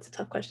know it's a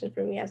tough question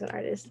for me as an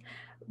artist.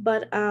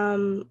 But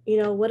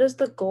what is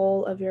the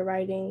goal of your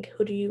writing?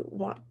 Who do you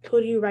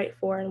write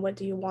for, and what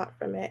do you want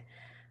from it?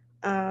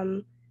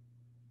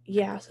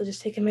 Yeah, so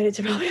just take a minute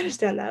to probably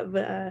understand that.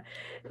 But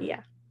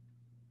yeah.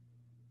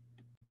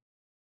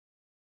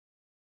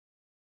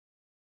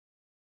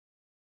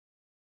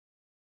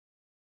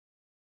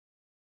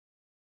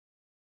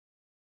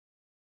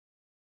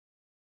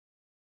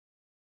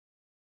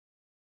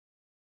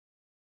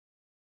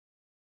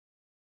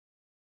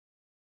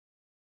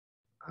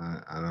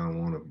 I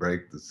don't want to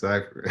break the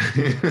cipher,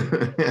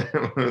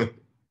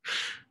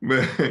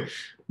 but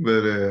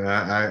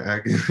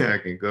I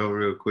can go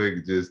real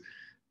quick. Just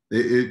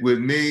with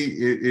me,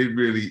 it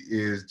really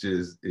is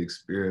just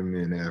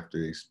experiment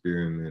after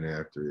experiment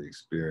after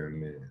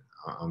experiment.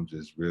 I'm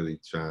just really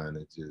trying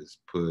to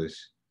just push,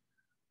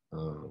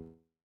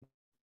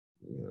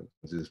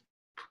 just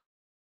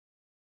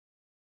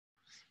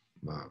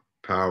my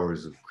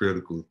powers of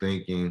critical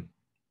thinking.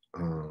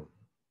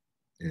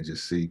 And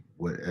just see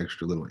what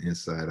extra little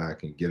insight I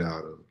can get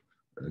out of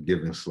a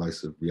given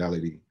slice of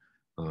reality,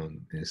 and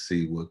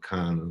see what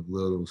kind of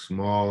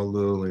small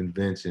little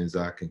inventions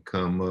I can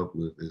come up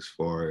with, as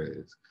far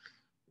as,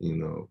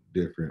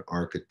 different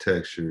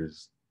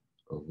architectures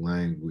of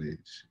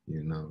language,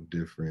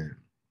 different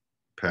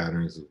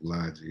patterns of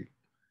logic,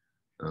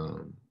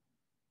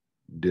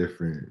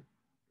 different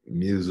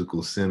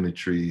musical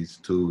symmetries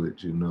to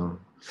it,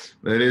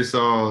 but I'm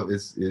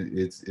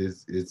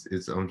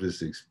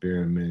just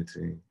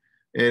experimenting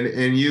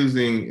and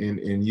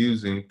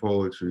using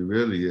poetry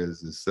really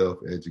as a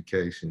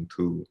self-education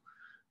tool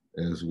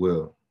as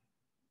well,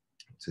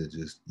 to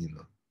just,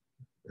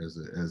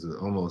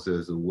 almost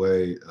as a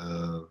way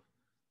of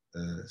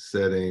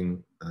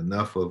setting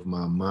enough of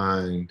my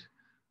mind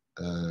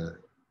to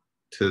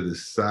the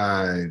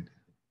side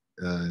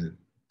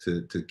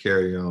to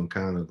carry on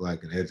kind of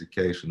like an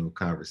educational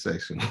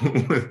conversation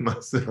with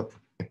myself.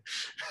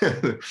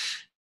 But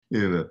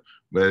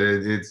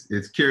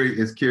it's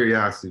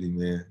curiosity,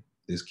 man.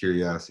 It's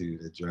curiosity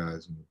that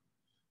drives me.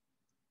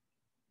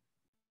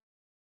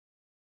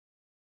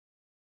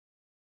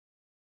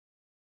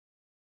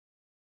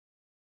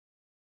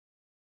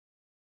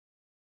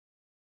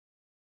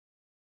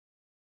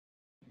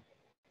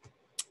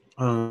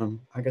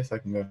 I guess I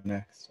can go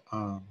next.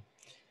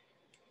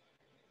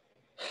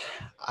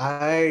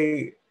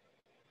 I've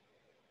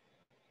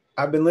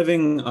been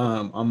living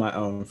on my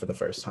own for the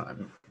first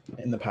time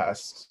in the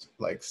past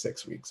like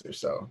 6 weeks or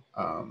so.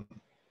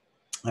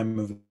 I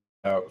moved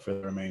out for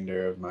the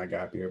remainder of my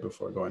gap year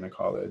before going to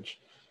college,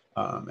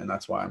 and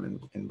that's why I'm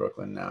in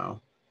Brooklyn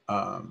now.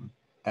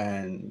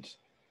 And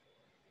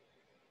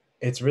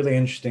it's really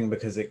interesting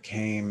because it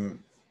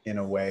came in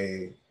a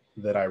way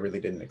that I really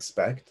didn't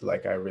expect.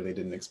 Like I really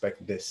didn't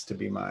expect this to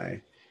be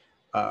my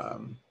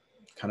kind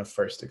of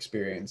first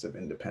experience of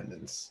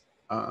independence.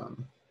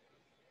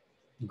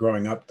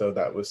 Growing up though,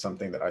 that was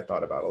something that I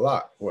thought about a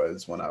lot,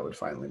 was when I would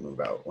finally move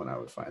out, when I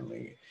would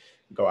finally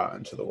go out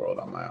into the world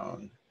on my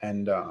own.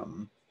 And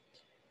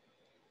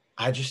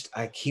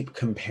I keep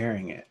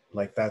comparing it.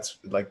 Like that's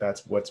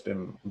what's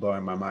been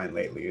blowing my mind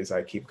lately, is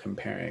I keep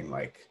comparing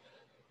like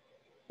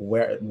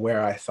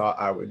where I thought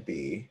I would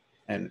be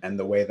and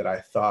the way that I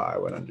thought I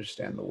would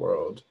understand the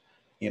world,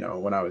 you know,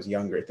 when I was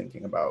younger,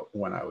 thinking about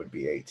when I would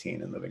be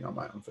 18 and living on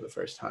my own for the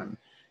first time.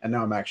 And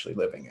now I'm actually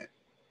living it.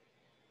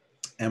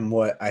 And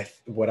what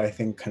I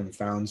think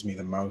confounds me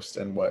the most,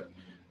 and what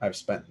I've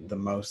spent the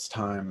most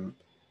time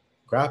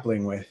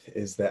grappling with,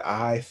 is that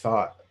I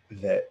thought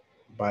that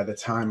by the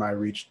time I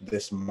reached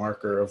this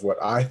marker of what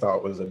I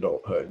thought was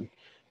adulthood,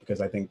 because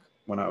I think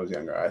when I was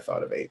younger, I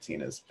thought of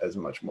 18 as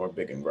much more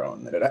big and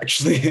grown than it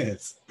actually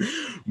is.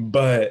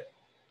 But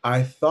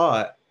I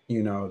thought,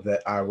 you know,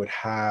 that I would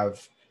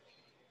have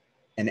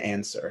an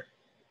answer.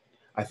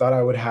 I thought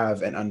I would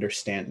have an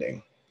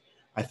understanding.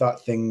 I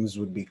thought things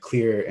would be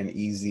clear and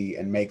easy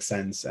and make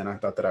sense. And I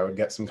thought that I would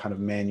get some kind of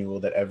manual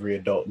that every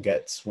adult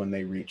gets when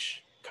they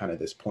reach kind of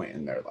this point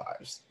in their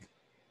lives.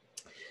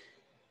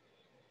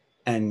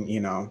 And, you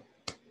know,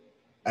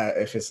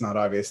 if it's not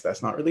obvious,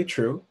 that's not really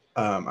true.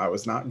 I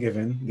was not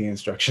given the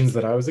instructions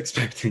that I was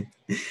expecting.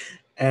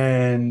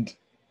 And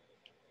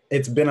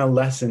it's been a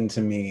lesson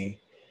to me.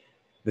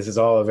 This is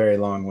all a very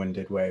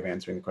long-winded way of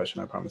answering the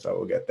question. I promise I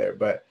will get there.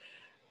 But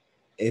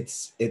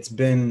it's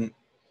been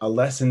a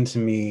lesson to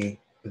me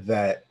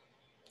that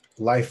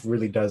life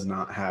really does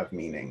not have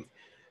meaning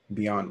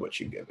beyond what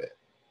you give it.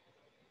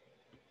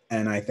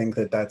 And I think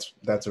that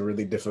that's a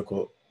really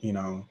difficult, you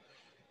know,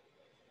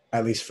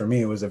 at least for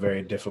me, it was a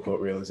very difficult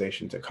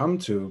realization to come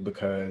to,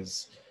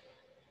 because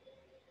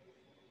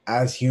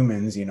as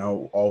humans, you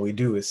know, all we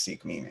do is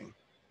seek meaning.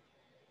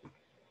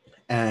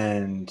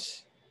 And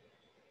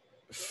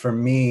for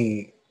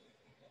me,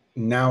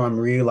 now I'm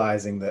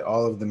realizing that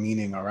all of the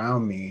meaning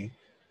around me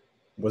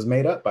was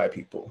made up by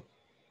people,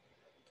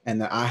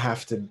 and that I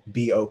have to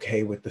be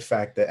okay with the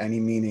fact that any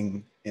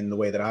meaning in the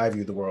way that I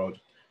view the world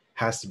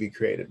has to be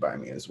created by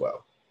me as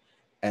well.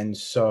 And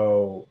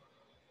so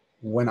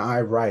when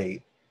I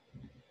write,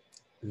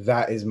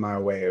 that is my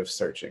way of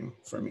searching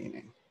for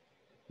meaning.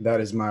 That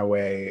is my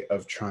way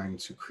of trying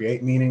to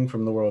create meaning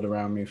from the world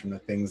around me, from the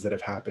things that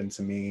have happened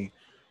to me,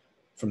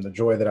 from the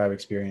joy that I've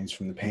experienced,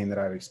 from the pain that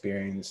I've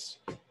experienced.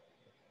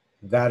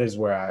 That is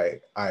where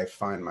I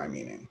find my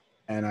meaning.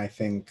 And I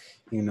think,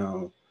 you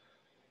know,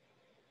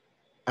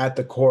 at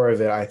the core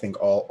of it, I think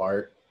all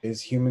art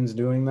is humans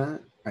doing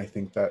that. I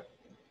think that,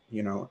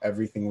 you know,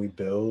 everything we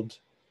build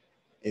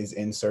is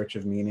in search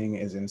of meaning,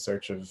 is in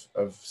search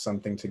of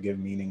something to give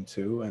meaning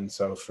to. And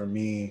so for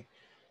me,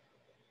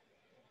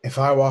 if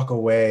I walk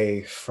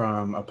away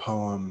from a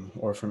poem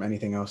or from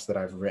anything else that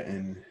I've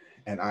written,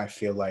 and I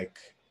feel like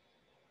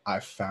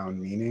I've found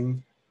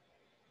meaning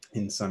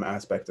in some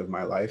aspect of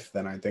my life,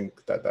 then I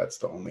think that that's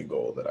the only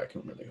goal that I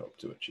can really hope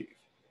to achieve.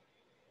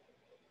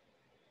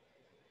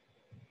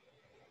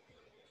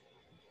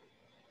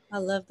 I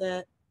love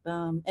that.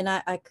 And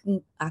I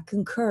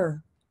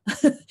concur.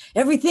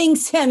 Everything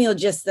Samuel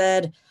just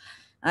said,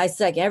 I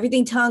second.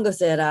 Everything Tongo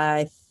said,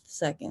 I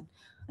second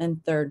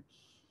and third.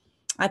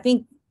 I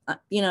think,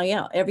 you know,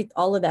 yeah,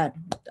 all of that.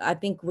 I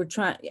think we're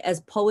trying,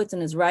 as poets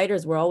and as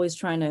writers, we're always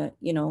trying to,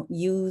 you know,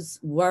 use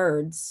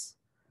words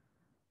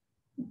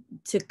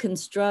to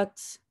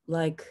construct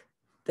like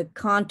the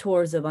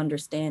contours of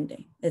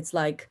understanding. It's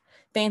like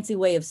fancy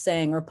way of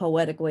saying, or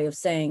poetic way of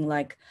saying,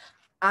 like,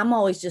 I'm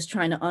always just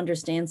trying to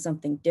understand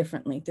something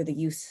differently through the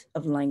use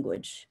of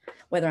language,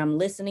 whether I'm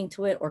listening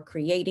to it or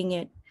creating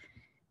it.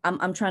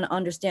 I'm trying to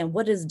understand,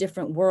 what does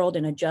different world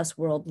and a just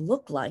world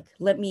look like?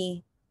 Let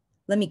me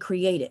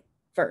create it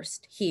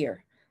first,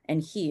 here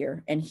and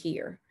here and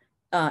here.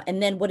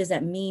 And then what does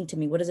that mean to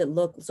me? What does it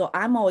look? So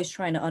I'm always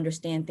trying to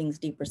understand things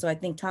deeper. So I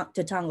think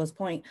to Tongo's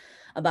point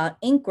about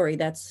inquiry,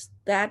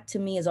 that to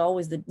me is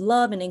always the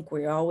love and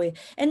inquiry, always,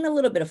 and a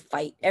little bit of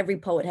fight. Every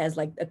poet has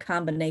like a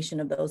combination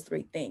of those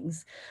three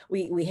things.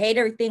 We hate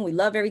everything, we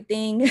love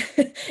everything,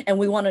 and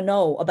we want to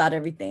know about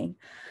everything.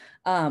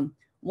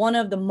 One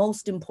of the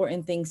most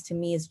important things to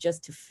me is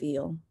just to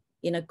feel.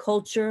 In a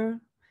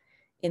culture,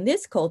 in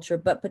this culture,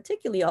 but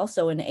particularly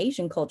also in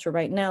Asian culture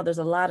right now, there's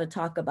a lot of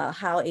talk about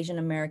how Asian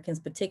Americans,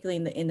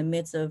 particularly in the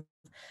midst of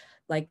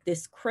like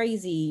this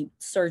crazy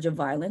surge of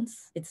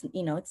violence, it's,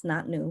 you know, it's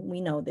not new, we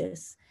know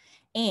this.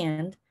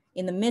 And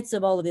in the midst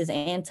of all of this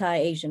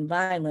anti-Asian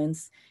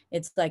violence,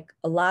 it's like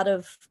a lot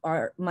of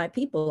my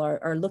people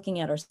are looking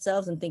at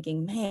ourselves and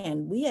thinking,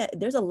 man,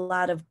 there's a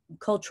lot of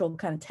cultural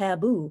kind of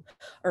taboo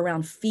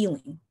around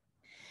feeling.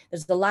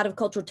 There's a lot of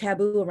cultural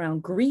taboo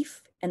around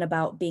grief and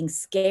about being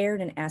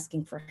scared and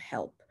asking for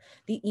help.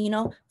 You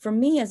know, for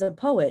me as a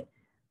poet,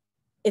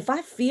 if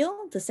I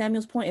feel, to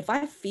Samuel's point, if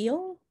I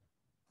feel,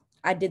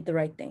 I did the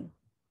right thing.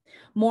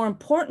 More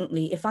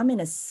importantly, if I'm in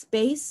a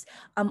space,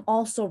 I'm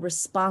also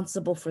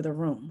responsible for the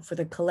room, for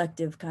the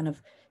collective kind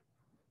of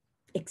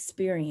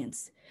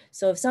experience.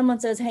 So if someone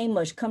says, hey,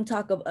 Mush, come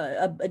talk,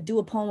 do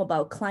a poem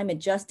about climate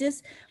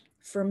justice,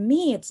 for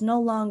me, it's no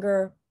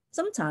longer,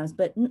 sometimes,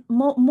 but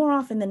more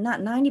often than not,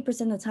 90%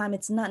 of the time,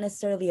 it's not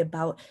necessarily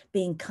about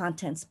being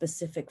content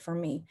specific for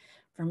me.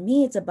 For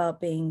me, it's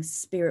about being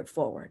spirit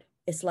forward.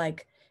 It's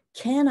like,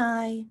 can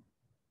I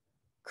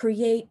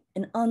create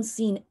an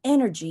unseen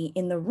energy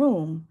in the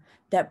room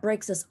that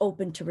breaks us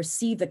open to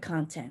receive the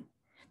content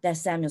that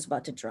Samuel's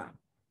about to drop?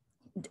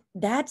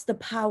 That's the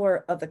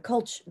power of the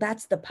culture.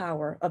 That's the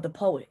power of the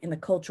poet and the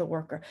cultural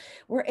worker.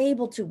 We're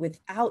able to,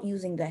 without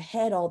using the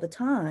head all the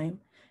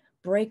time,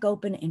 break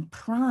open and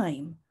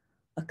prime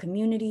a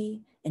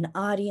community, an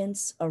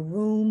audience, a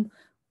room,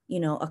 you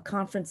know, a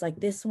conference like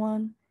this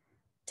one,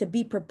 to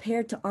be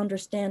prepared to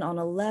understand on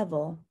a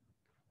level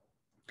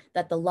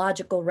that the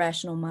logical,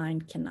 rational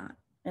mind cannot.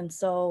 And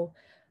so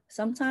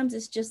sometimes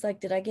it's just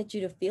like, did I get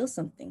you to feel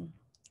something,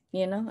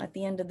 you know, at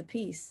the end of the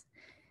piece?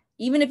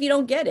 Even if you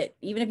don't get it,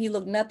 even if you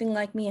look nothing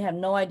like me and have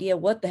no idea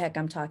what the heck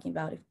I'm talking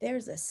about, if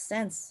there's a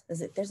sense,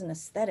 there's an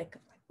aesthetic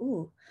of like,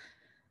 ooh,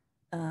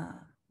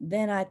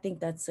 then I think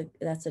that's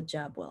a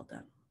job well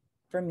done.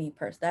 For me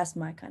personally, that's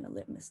my kind of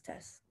litmus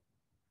test.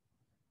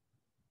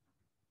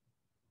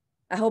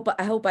 I hope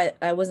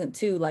I wasn't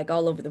too like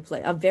all over the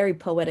place. I'm very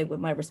poetic with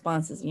my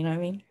responses, you know what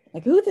I mean?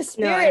 Like, ooh, the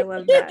spirit, no, I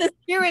love that. The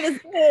spirit is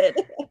good.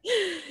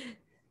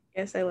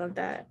 Yes, I love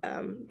that.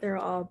 They're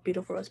all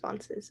beautiful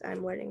responses.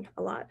 I'm learning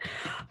a lot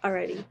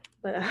already,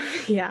 but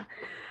yeah.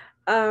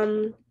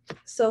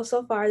 So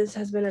far, this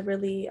has been a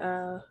really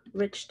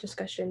rich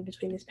discussion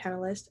between these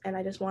panelists, and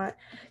I just want to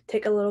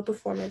take a little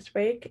performance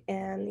break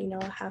and, you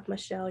know, have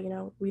Michelle, you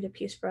know, read a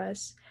piece for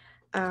us.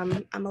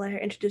 I'm gonna let her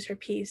introduce her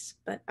piece,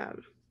 but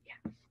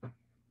yeah.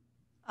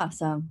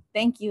 Awesome.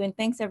 Thank you, and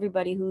thanks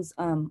everybody who's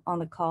on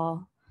the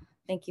call.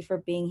 Thank you for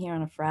being here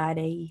on a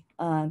Friday.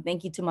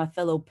 Thank you to my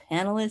fellow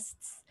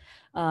panelists.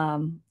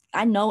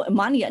 I know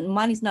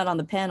Imani's not on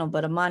the panel,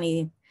 but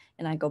Imani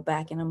and I go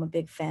back, and I'm a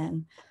big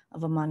fan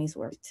of Imani's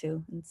work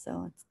too. And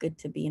so it's good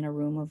to be in a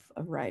room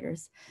of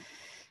writers.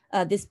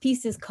 This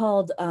piece is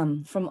called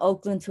From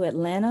Oakland to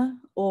Atlanta,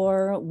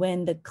 or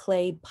When the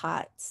Clay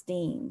Pot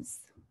Steams.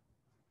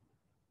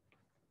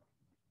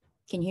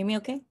 Can you hear me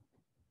okay?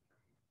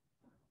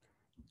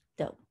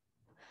 Dope.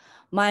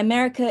 My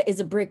America is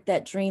a brick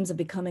that dreams of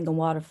becoming a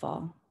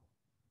waterfall.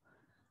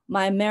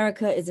 My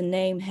America is a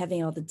name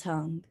having all the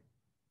tongue.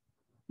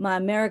 My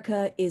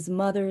America is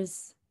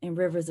mothers and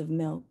rivers of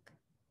milk.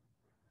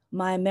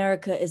 My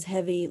America is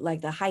heavy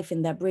like the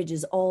hyphen that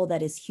bridges all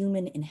that is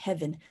human in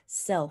heaven,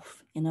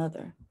 self and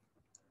other.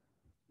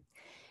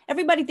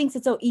 Everybody thinks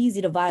it's so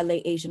easy to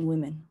violate Asian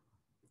women,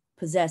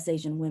 possess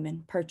Asian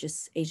women,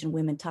 purchase Asian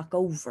women, talk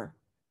over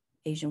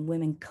Asian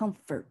women,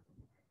 comfort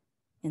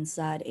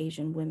inside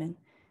Asian women.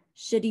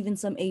 Shit, even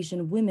some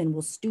Asian women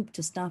will stoop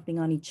to stomping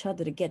on each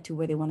other to get to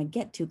where they want to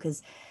get to,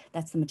 because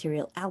that's the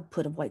material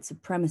output of white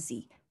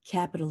supremacy,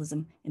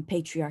 capitalism, and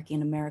patriarchy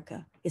in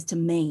America, is to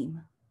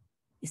maim,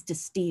 is to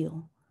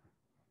steal,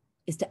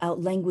 is to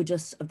outlanguage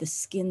us of the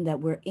skin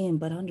that we're in.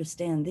 But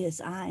understand this,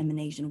 I am an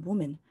Asian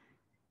woman,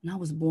 and I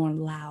was born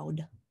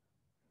loud.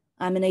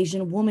 I'm an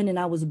Asian woman, and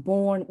I was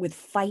born with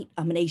fight.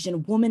 I'm an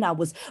Asian woman. I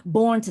was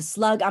born to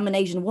slug. I'm an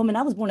Asian woman.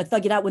 I was born to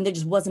thug it out when there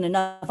just wasn't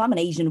enough. I'm an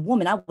Asian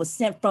woman. I was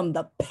sent from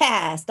the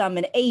past. I'm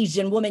an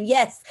Asian woman.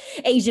 Yes,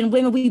 Asian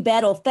women, we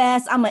battle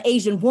fast. I'm an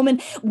Asian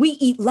woman. We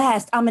eat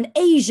last. I'm an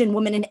Asian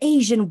woman, and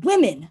Asian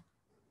women,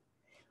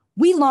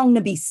 we long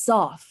to be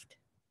soft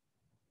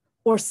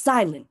or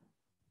silent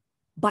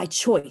by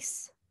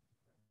choice,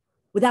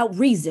 without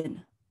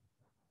reason,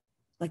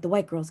 like the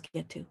white girls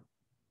get to.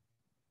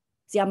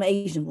 See, I'm an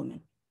Asian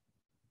woman.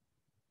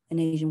 And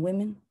Asian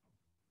women,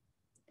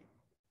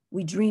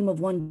 we dream of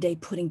one day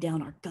putting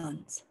down our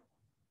guns.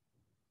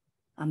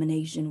 I'm an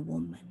Asian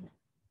woman.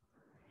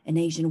 And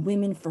Asian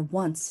women, for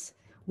once,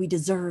 we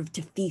deserve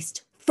to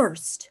feast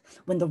first,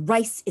 when the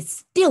rice is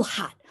still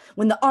hot,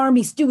 when the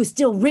army stew is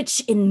still rich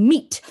in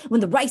meat, when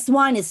the rice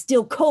wine is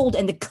still cold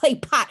and the clay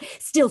pot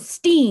still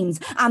steams.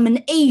 I'm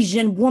an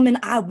Asian woman.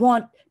 I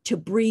want to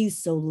breathe,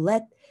 so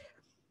let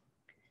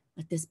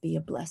this be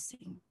a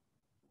blessing.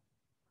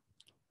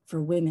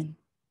 For women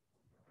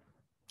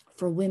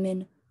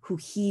who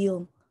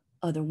heal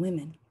other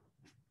women.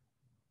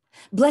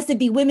 Blessed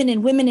be women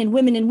and women and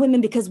women and women,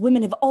 because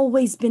women have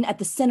always been at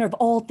the center of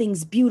all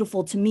things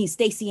beautiful to me,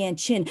 Stacey Ann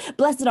Chin.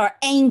 Blessed are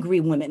angry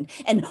women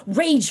and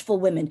rageful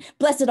women.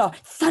 Blessed are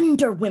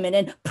thunder women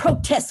and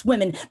protest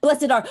women.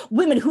 Blessed are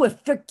women who are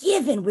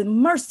forgiven with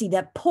mercy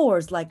that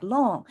pours like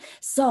long,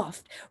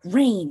 soft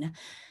rain.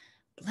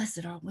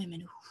 Blessed are women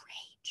who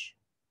rage.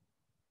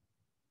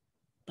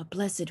 But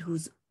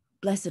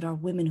blessed are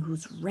women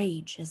whose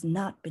rage has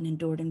not been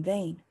endured in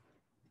vain.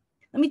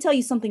 Let me tell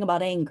you something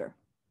about anger.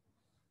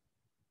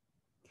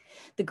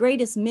 The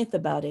greatest myth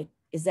about it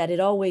is that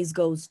it always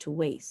goes to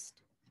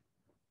waste.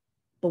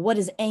 But what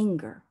is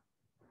anger?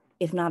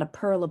 if not a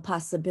pearl of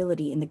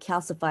possibility in the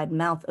calcified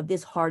mouth of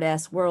this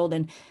hard-ass world?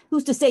 And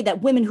who's to say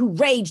that women who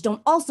rage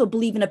don't also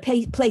believe in a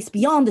place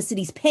beyond the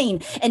city's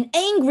pain? An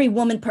angry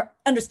woman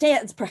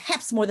understands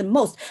perhaps more than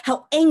most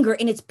how anger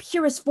in its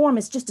purest form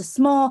is just a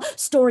small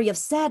story of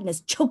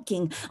sadness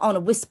choking on a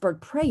whispered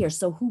prayer.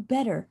 So who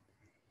better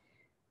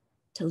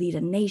to lead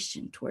a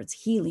nation towards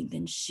healing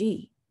than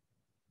she,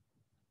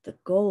 the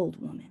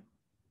gold woman,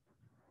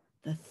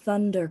 the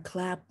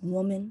thunderclap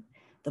woman,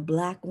 the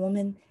black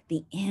woman,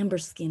 the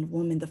amber-skinned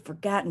woman, the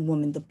forgotten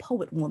woman, the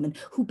poet woman?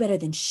 Who better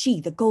than she,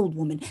 the gold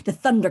woman, the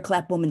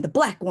thunderclap woman, the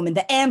black woman,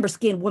 the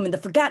amber-skinned woman, the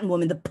forgotten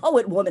woman, the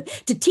poet woman,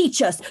 to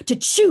teach us to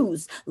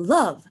choose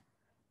love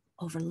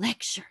over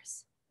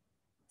lectures,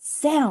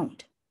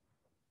 sound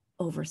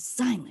over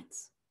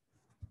silence,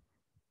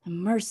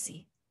 and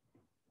mercy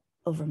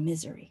over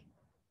misery.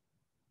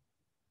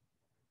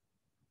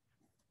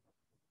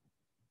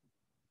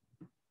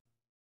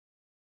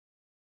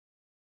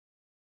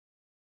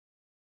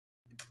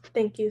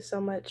 Thank you so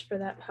much for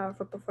that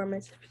powerful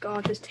performance. If we could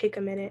all just take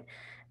a minute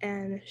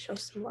and show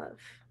some love.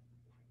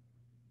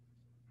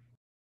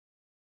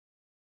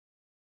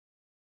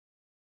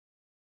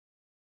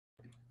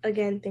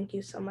 Again, thank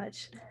you so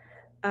much.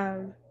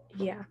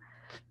 Yeah,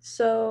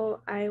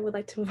 so I would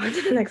like to move on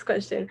to the next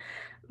question.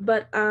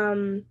 But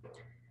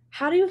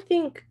how do you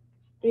think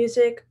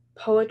music,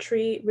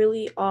 poetry,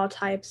 really all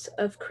types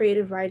of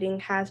creative writing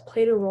has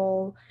played a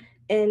role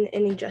in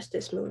any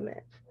justice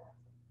movement?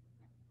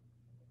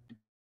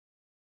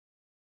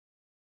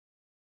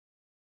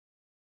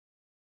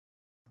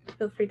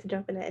 Feel free to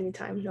jump in at any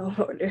time, no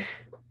order.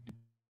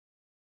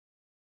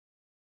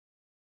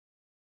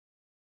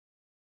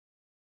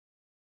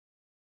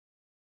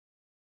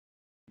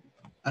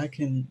 I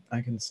can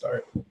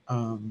start.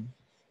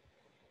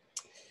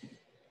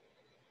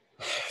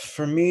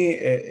 For me,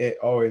 it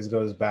always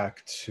goes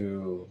back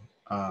to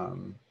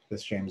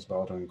this James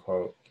Baldwin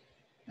quote.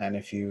 And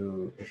if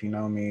you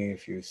know me,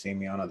 if you've seen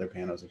me on other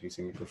panels, if you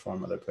see me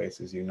perform other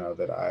places, you know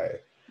that I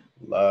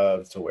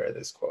love to wear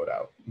this quote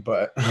out.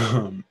 But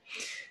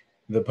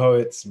the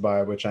poets,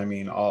 by which I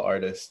mean all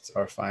artists,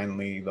 are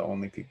finally the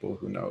only people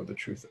who know the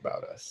truth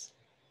about us.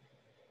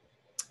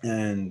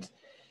 And,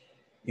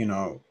 you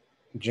know,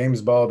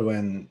 James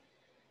Baldwin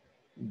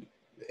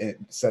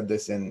said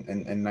this in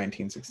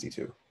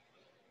 1962.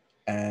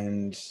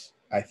 And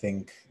I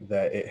think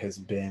that it has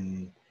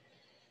been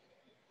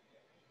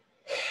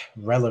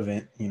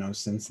relevant, you know,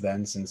 since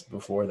then, since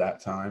before that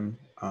time.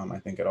 I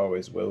think it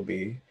always will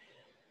be.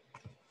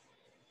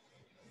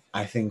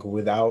 I think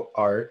without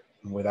art,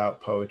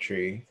 without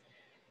poetry,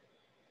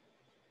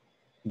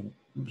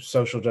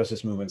 social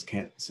justice movements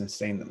can't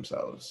sustain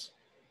themselves,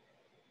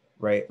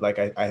 right? Like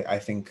I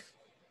think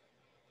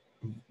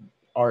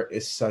art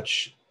is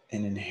such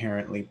an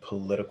inherently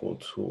political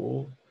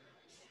tool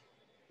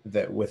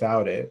that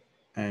without it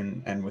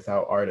and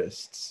without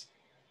artists,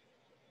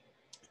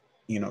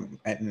 you know,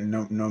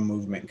 no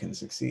movement can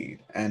succeed.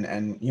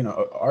 And you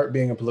know, art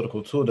being a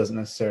political tool doesn't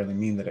necessarily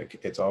mean that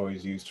it's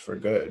always used for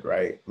good,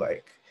 right?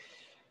 Like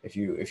if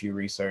you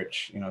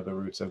research, you know, the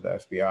roots of the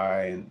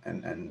FBI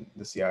and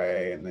the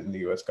CIA and then the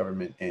US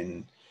government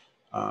in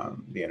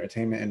the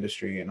entertainment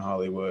industry in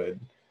Hollywood,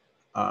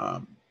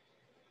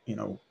 you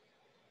know,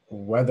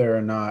 whether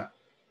or not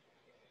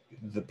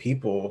the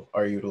people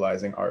are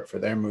utilizing art for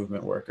their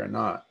movement work or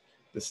not,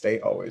 the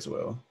state always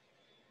will.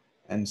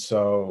 And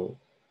so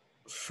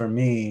for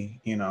me,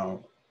 you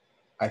know,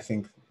 I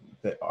think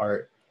that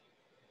art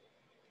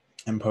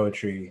and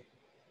poetry,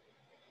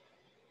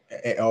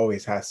 it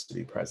always has to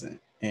be present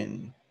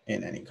in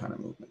any kind of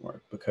movement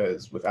work,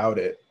 because without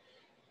it,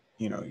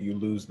 you know, you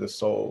lose the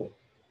soul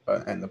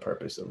and the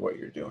purpose of what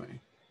you're doing.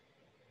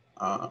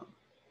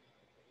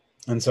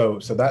 And so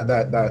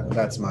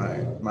that's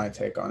my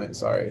take on it.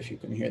 Sorry if you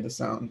can hear the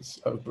sounds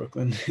of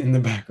Brooklyn in the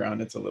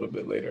background. It's a little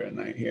bit later at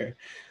night here.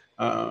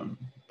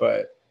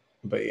 But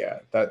yeah,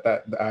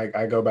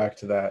 I go back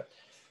to that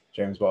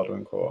James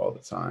Baldwin quote all the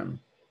time,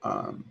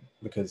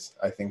 because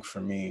I think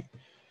for me,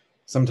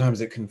 sometimes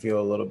it can feel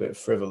a little bit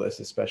frivolous,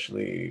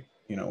 especially,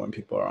 you know, when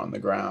people are on the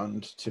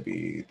ground, to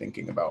be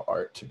thinking about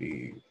art, to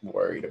be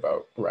worried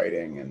about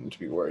writing and to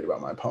be worried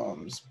about my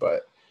poems.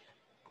 But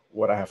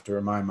what I have to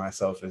remind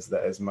myself is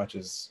that as much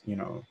as, you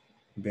know,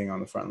 being on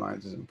the front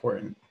lines is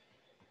important,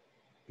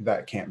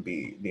 that can't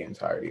be the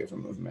entirety of a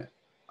movement.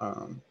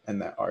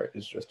 And that art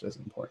is just as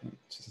important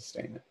to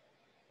sustain it.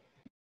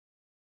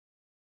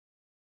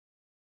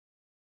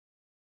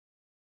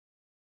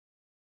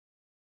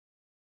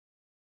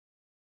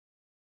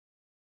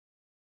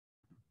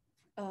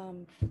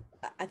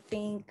 I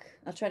think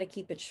I'll try to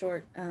keep it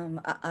short.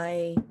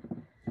 I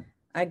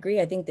agree.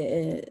 I think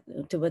that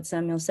to what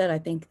Samuel said, I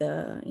think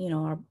you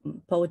know, our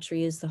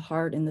poetry is the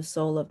heart and the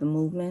soul of the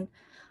movement.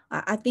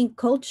 I think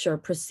culture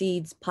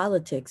precedes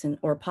politics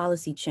or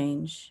policy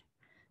change,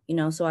 you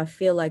know, so I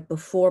feel like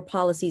before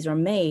policies are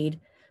made,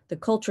 the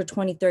culture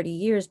 20, 30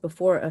 years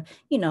before,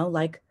 you know,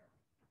 like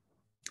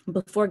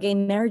before gay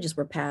marriages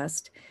were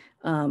passed,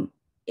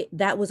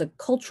 that was a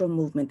cultural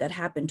movement that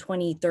happened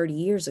 20, 30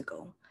 years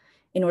ago.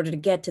 in order to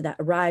get to that,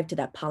 arrive to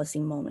that policy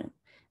moment.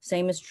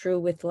 Same is true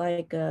with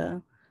like,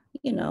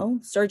 you know,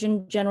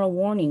 Surgeon General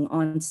warning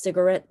on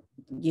cigarette,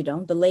 you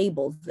know, the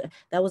labels.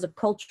 That was a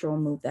cultural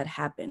move that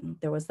happened.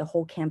 There was the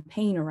whole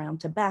campaign around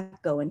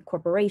tobacco and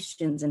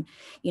corporations and,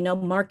 you know,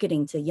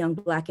 marketing to young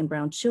Black and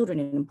brown children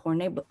in poor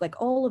neighborhoods.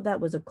 Like all of that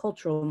was a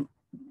cultural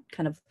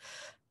kind of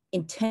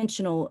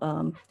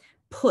intentional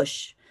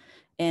push.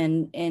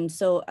 And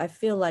so I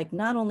feel like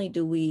not only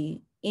do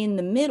we, in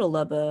the middle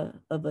of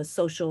a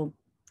social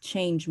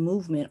change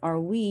movement, are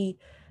we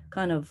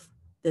kind of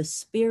the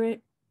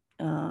spirit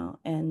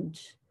and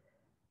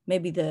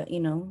maybe the, you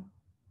know,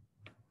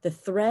 the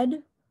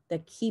thread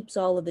that keeps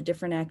all of the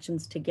different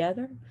actions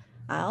together.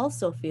 I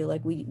also feel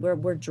like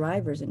we're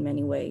drivers in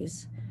many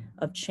ways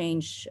of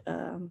change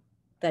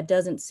that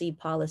doesn't see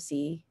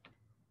policy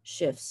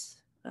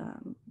shifts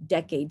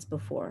decades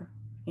before,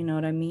 you know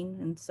what I mean?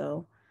 And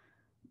so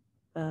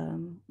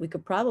we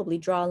could probably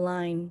draw a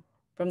line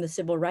from the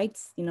Civil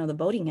Rights, you know, the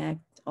Voting Act,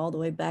 all the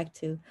way back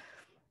to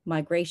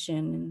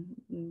migration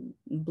and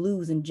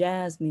blues and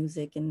jazz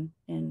music and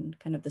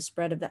kind of the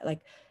spread of that.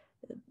 Like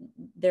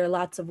there are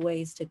lots of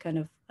ways to kind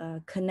of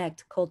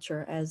connect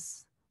culture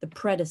as the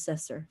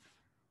predecessor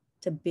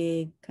to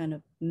big kind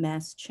of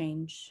mass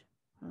change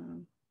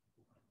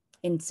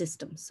in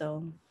systems.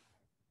 So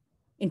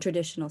in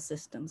traditional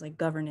systems like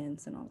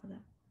governance and all of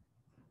that.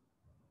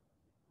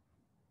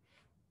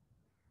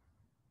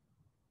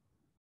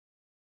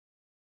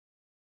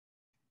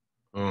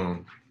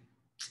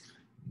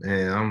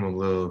 Man, I'm a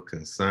little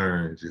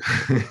concerned.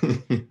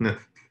 You know,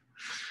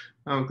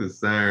 I'm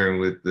concerned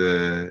with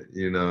the,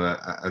 you know,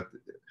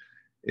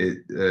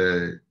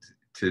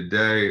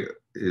 today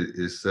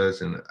is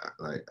such an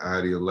like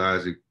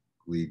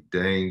ideologically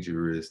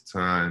dangerous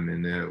time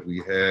in that we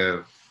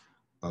have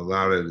a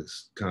lot of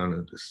this kind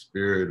of the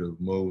spirit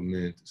of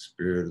movement, the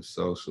spirit of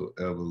social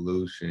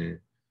evolution,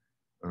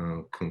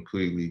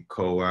 completely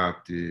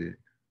co-opted,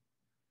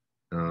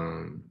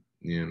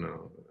 you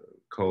know,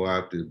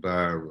 co-opted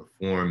by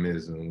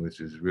reformism, which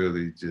is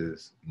really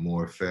just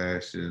more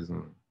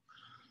fascism.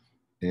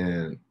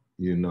 And,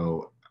 you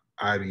know,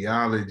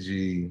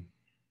 ideology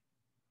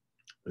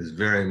is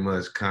very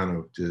much kind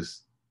of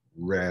just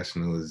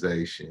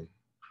rationalization,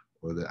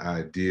 or the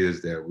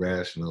ideas that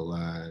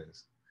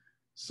rationalize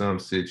some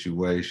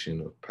situation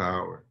of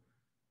power,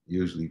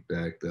 usually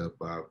backed up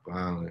by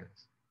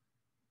violence.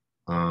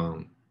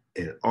 And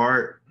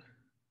art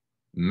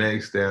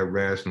makes that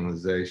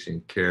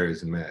rationalization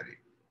charismatic,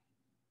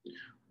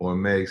 or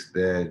makes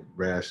that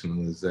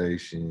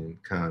rationalization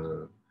kind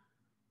of,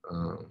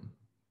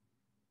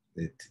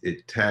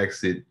 it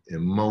tacks it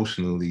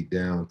emotionally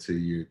down to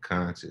your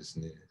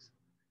consciousness.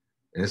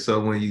 And so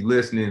when you're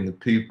listening to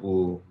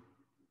people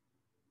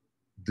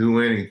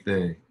do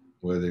anything,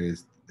 whether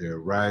it's their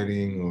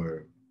writing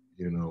or,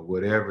 you know,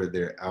 whatever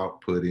they're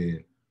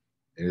outputting,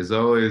 there's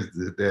always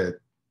that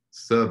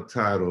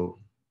subtitle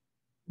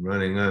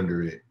running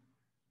under it,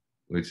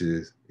 which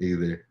is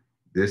either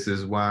this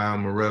is why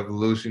I'm a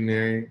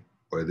revolutionary,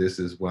 or this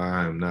is why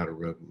I'm not a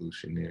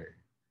revolutionary.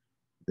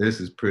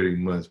 This is pretty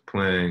much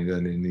playing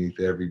underneath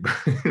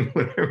everybody,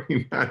 what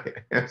everybody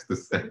has to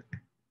say.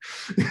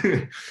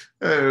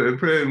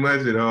 Pretty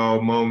much at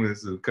all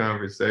moments of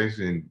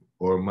conversation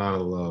or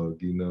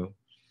monologue, you know.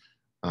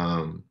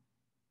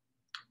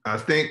 I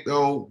think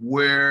though,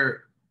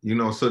 where, you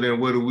know, so then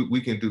what do we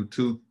can do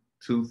two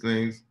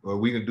things, or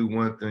we can do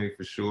one thing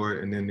for sure,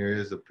 and then there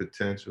is a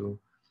potential,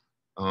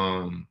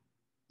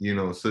 you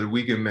know, so that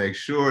we can make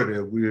sure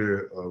that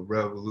we're a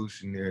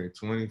revolutionary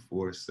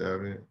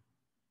 24/7,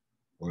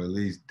 or at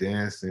least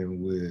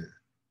dancing with,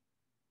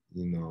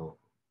 you know,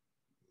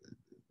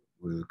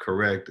 with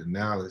correct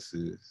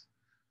analysis,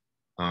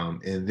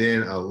 and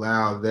then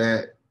allow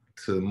that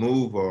to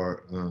move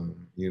our,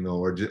 you know,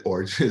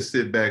 or just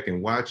sit back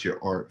and watch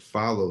your art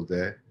follow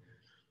that.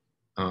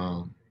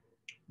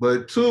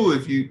 But two,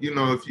 if you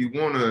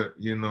want to,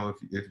 you know,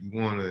 if you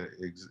want to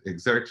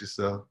exert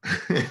yourself,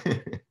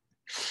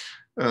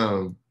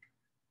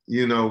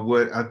 you know,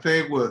 what I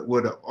think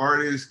what an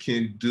artist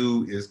can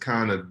do is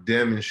kind of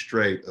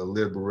demonstrate a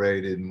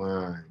liberated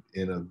mind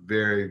in a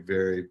very,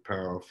 very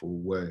powerful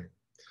way.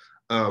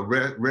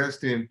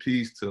 Rest in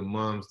peace to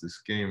Mums the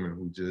Schemer,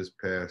 who just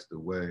passed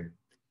away.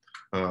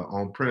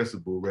 On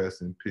principle,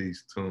 rest in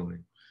peace to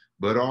him.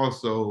 But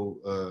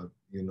also,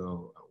 you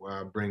know,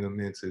 while I bring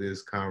him into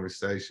this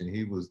conversation,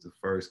 he was the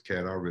first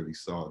cat I really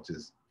saw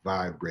just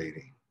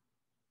vibrating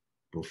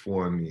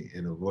before me.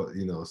 And,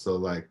 you know, so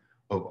like,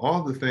 of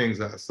all the things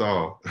I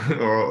saw,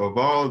 or of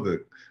all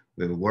the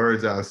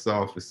words I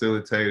saw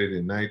facilitated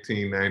in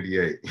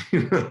 1998,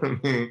 you know what I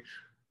mean?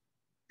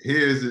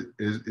 His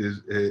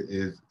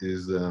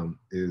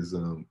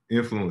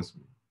influenced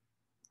me,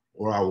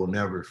 or I will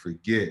never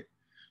forget.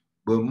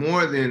 But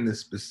more than the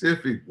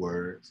specific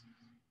words,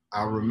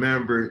 I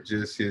remember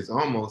just his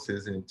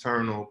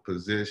internal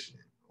position,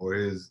 or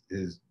his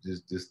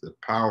just the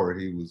power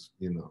he was,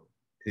 you know,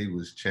 he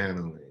was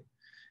channeling.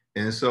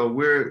 And so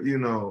we're, you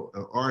know,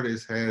 an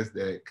artist has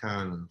that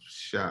kind of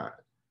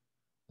shot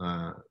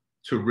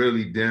to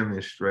really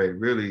demonstrate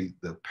really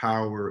the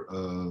power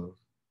of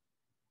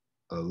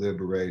a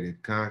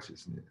liberated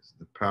consciousness,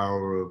 the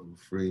power of a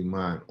free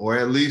mind, or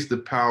at least the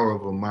power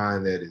of a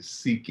mind that is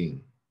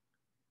seeking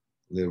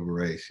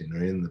liberation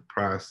or in the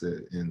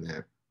process, in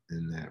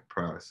that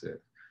process.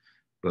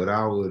 But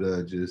I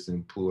would just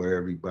implore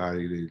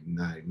everybody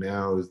tonight,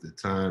 now is the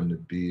time to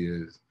be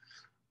as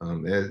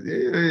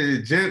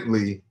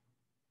gently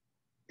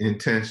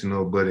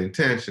intentional, but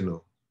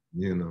intentional,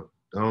 you know,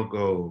 don't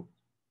go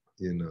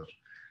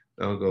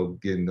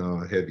getting all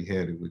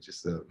heavy-handed with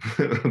yourself,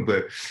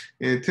 but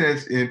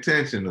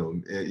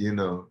intentional, you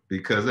know,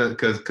 because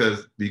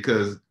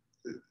the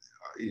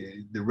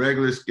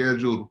regular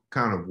scheduled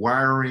kind of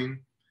wiring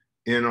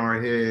in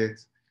our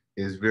heads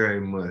is very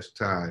much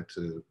tied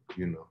to,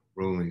 you know,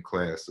 ruling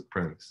class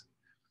supremacy,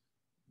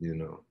 you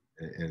know,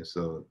 and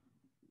so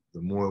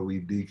the more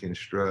we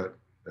deconstruct,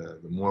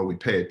 the more we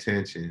pay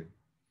attention,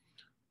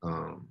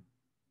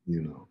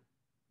 you know,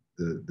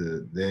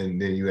 then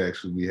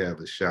we have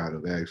a shot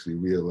of actually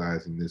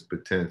realizing this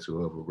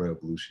potential of a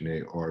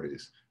revolutionary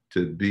artist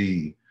to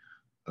be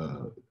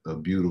a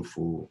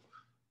beautiful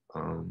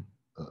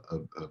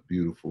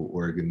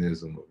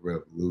organism of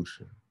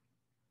revolution.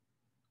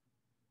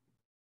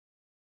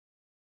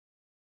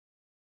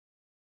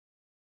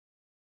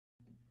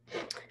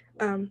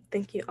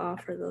 Thank you all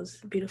for those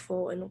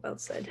beautiful and well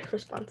said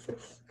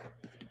responses.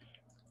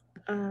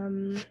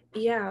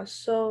 Yeah,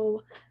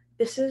 so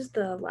this is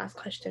the last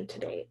question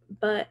today,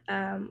 but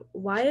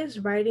why is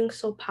writing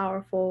so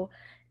powerful,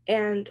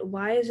 and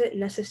why is it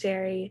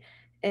necessary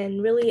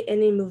in really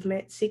any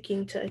movement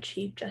seeking to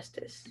achieve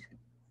justice?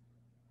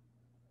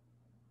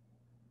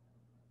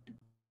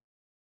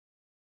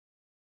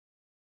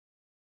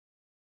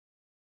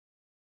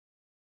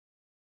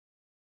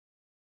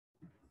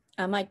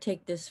 I might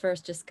take this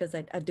first just because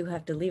I do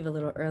have to leave a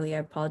little early. I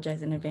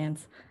apologize in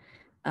advance.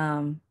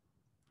 I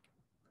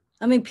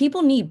mean,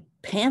 people need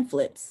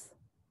pamphlets.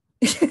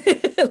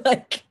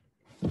 Like,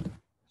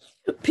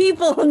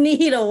 people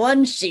need a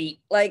one sheet.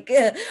 Like,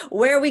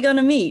 where are we going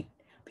to meet?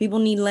 People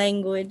need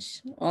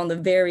language on the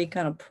very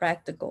kind of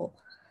practical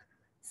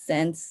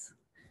sense.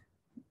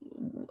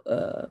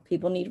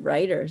 People need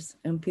writers,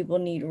 and people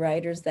need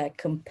writers that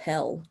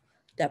compel,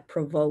 that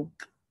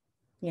provoke,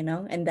 you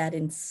know, and that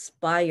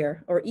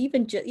inspire, or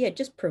even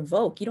just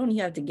provoke. You don't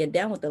even have to get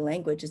down with the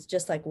language. It's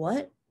just like,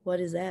 what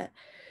is that?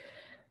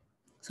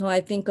 So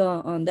I think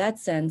on that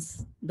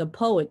sense, the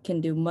poet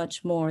can do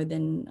much more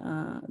than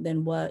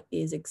what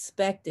is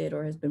expected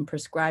or has been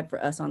prescribed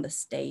for us on the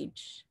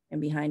stage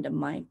and behind a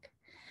mic.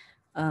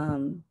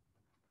 But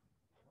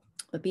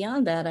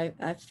beyond that,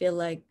 I feel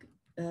like,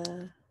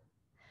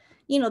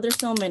 you know, there's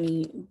so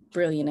many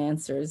brilliant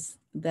answers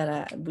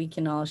that we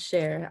can all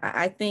share.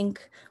 I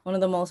think one of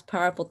the most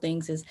powerful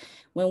things is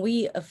when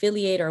we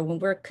affiliate or when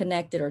we're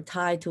connected or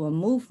tied to a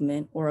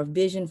movement or a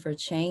vision for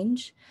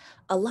change,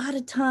 a lot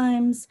of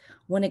times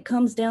when it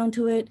comes down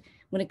to it,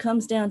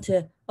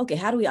 okay,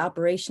 how do we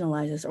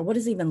operationalize this, or what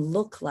does it even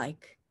look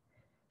like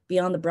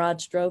beyond the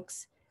broad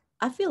strokes?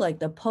 I feel like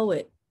the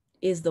poet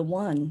is the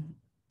one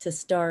to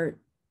start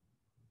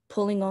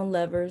pulling on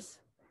levers,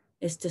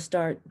 is to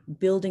start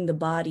building the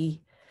body.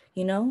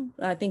 You know,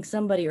 I think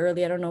somebody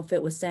earlier, I don't know if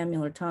it was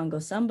Samuel or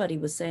Tongo, somebody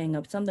was saying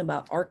something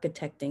about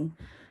architecting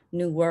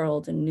new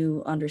world and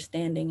new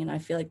understanding. And I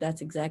feel like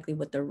that's exactly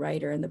what the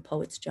writer and the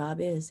poet's job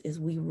is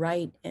we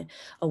write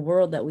a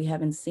world that we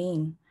haven't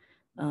seen.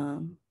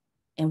 And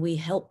we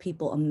help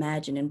people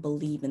imagine and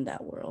believe in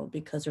that world,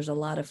 because there's a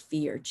lot of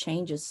fear.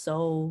 Change is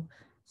so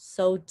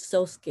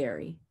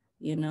scary,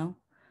 you know?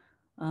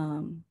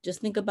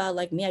 Just think about,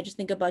 like me, I just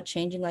think about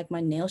changing like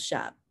my nail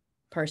shop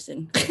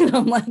person.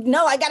 I'm like,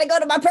 no, I gotta go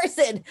to my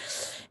person.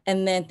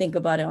 And then think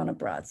about it on a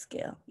broad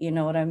scale. You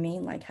know what I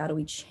mean? Like, how do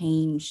we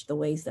change the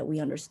ways that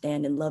we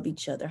understand and love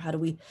each other? How do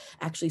we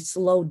actually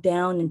slow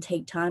down and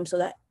take time so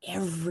that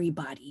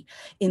everybody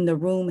in the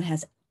room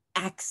has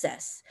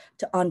access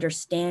to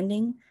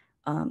understanding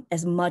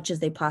as much as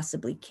they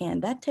possibly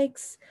can? That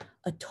takes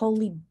a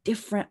totally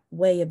different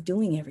way of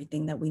doing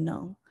everything that we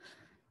know.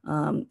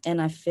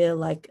 And I feel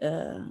like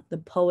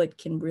the poet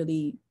can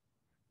really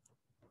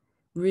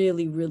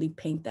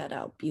paint that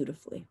out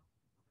beautifully.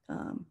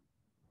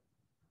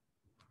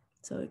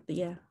 So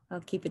yeah,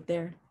 I'll keep it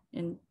there.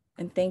 And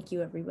thank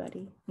you,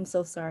 everybody. I'm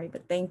so sorry,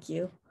 but thank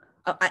you.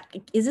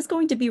 Is this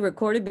going to be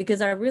recorded?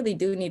 Because I really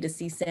do need to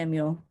see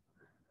Samuel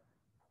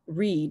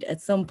read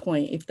at some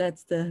point, if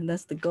that's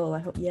the goal. I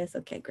hope. Yes.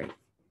 Okay, great.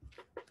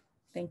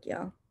 Thank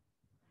y'all.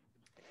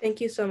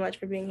 Thank you so much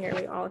for being here.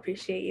 We all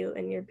appreciate you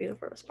and your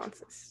beautiful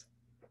responses.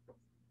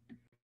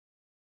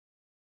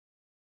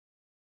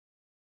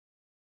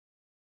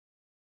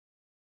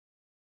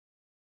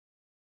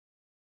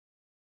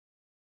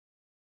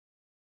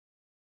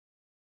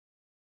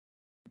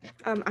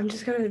 I'm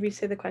just going to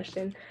re-say the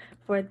question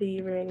for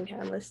the remaining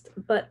panelists,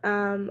 but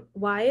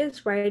why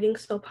is writing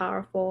so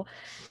powerful,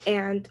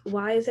 and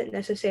why is it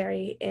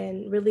necessary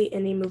in really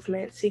any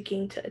movement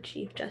seeking to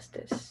achieve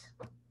justice?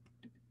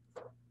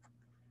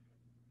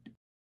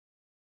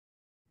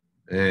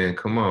 And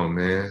come on,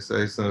 man,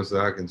 say something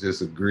so I can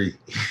just agree,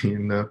 you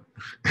know?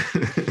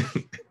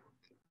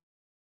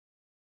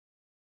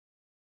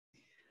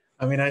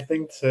 I mean, I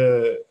think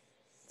to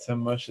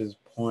Mush's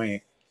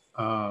point,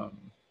 from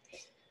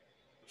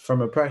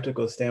a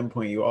practical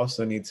standpoint, you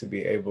also need to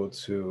be able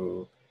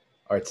to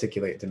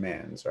articulate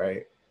demands,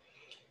 right?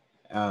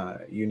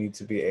 You need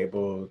to be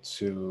able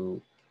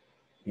to,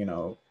 you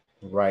know,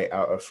 write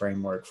out a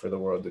framework for the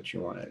world that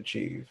you want to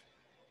achieve.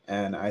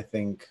 And I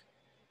think,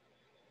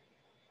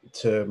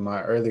 to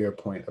my earlier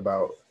point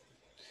about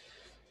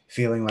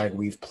feeling like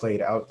we've played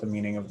out the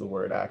meaning of the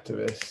word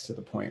activist to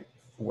the point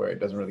where it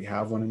doesn't really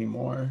have one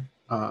anymore.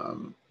 I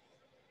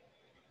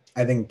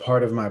think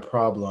part of my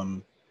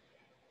problem,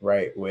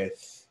 right,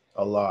 with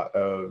a lot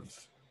of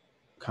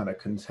kind of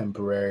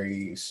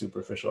contemporary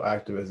superficial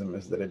activism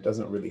is that it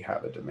doesn't really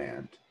have a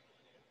demand,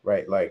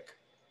 right? Like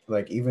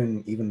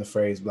even the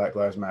phrase Black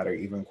Lives Matter,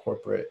 even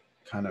corporate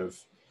kind of,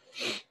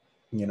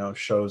 you know,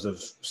 shows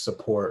of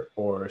support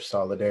or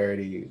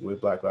solidarity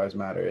with Black Lives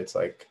Matter, it's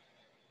like,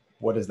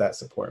 what does that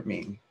support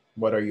mean?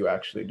 What are you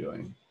actually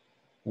doing?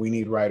 We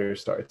need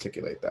writers to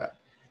articulate that.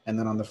 And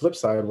then on the flip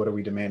side, what are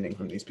we demanding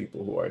from these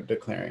people who are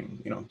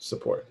declaring, you know,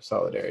 support,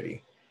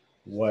 solidarity?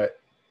 What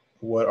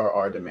are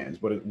our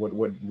demands?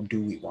 What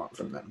do we want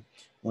from them?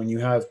 When you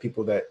have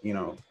people that, you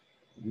know,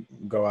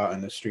 go out in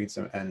the streets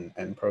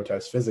and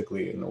protest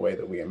physically in the way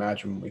that we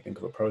imagine when we think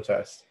of a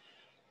protest,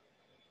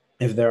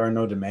 if there are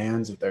no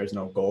demands, if there's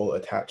no goal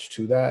attached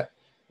to that,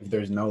 if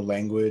there's no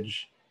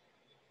language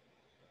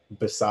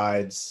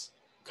besides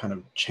kind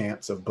of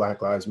chants of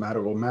Black Lives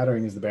Matter, well,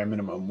 mattering is the bare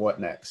minimum. What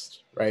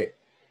next, right?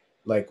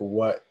 Like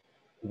what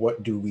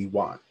do we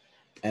want?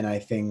 And I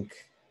think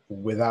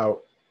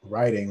without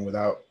writing,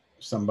 without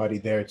somebody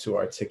there to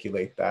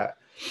articulate that,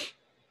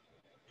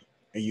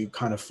 you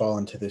kind of fall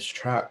into this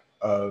trap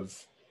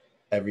of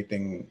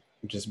everything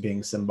just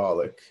being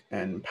symbolic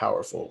and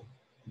powerful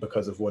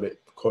because of what it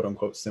quote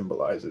unquote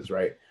symbolizes,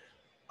 right?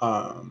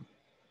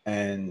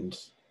 And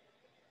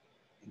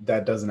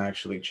that doesn't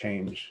actually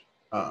change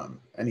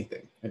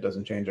anything. It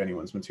doesn't change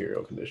anyone's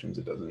material conditions.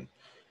 It doesn't,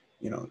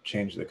 you know,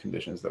 change the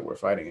conditions that we're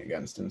fighting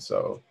against. And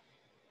so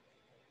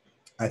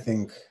I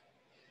think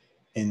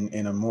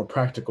in a more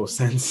practical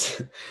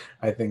sense,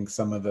 I think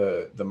some of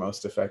the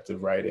most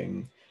effective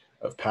writing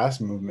of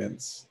past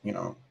movements, you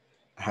know,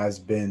 has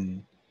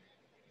been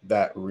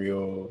that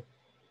real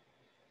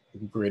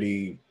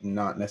gritty,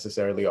 not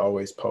necessarily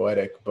always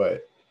poetic,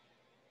 but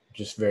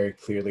just very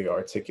clearly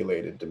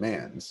articulated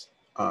demands.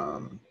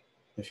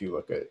 If you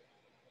look at,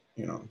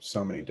 you know,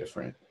 so many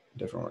different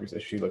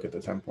organizations, you look at the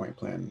 10-point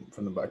plan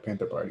from the Black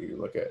Panther Party, you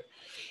look at,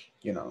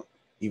 you know,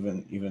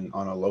 even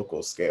on a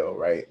local scale,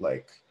 right?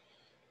 Like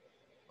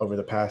over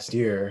the past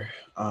year,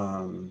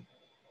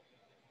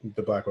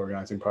 the Black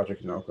Organizing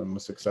Project in Oakland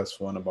was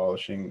successful in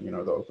abolishing, you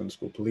know, the Oakland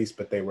School Police,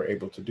 but they were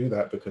able to do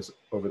that because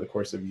over the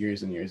course of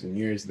years and years and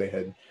years, they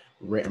had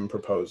written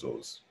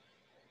proposals,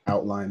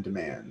 outlined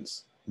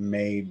demands,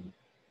 made,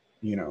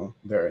 you know,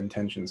 their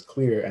intentions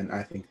clear. And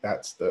I think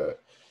that's the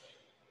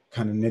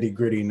kind of nitty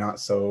gritty, not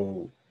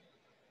so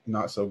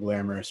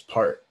glamorous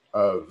part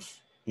of,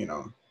 you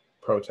know,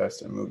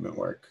 protest and movement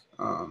work.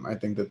 I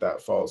think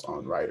that falls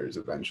on writers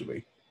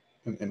eventually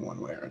in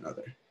one way or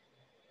another.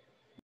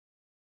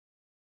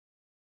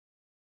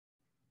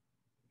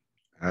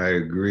 I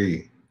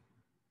agree.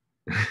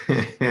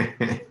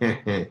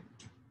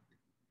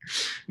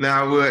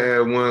 Now I will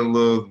add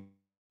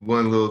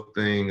one little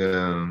thing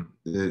that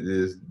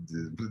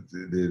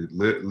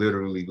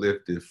literally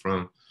lifted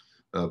from,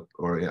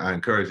 or I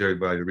encourage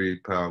everybody to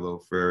read Paulo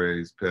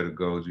Freire's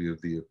Pedagogy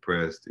of the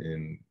Oppressed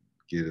and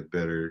get it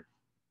better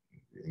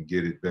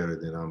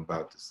than I'm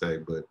about to say.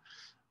 But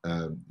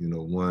you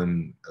know,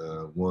 one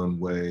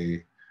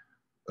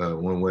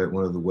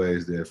of the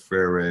ways that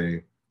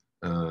Freire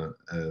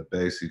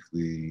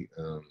basically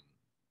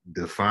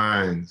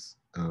defines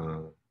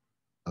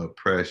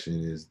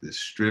oppression is the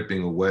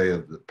stripping away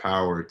of the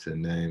power to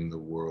name the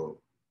world.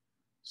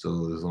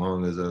 So as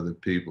long as other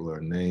people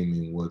are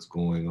naming what's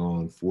going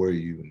on for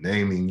you,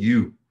 naming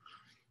you,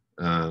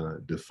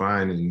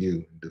 defining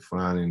the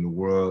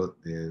world,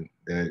 then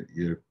that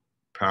your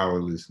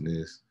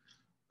powerlessness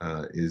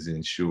is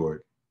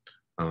ensured.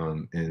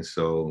 And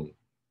so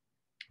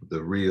the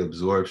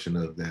reabsorption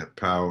of that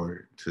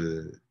power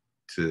to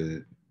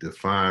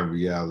define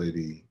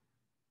reality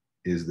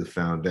is the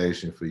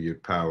foundation for your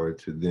power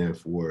to then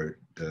forward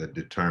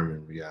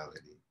determine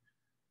reality.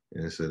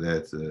 And so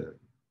that's a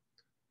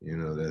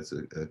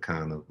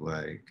kind of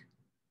like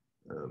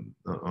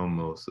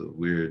almost a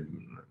weird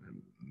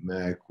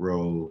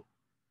macro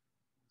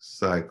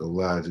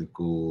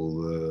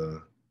psychological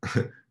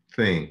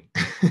thing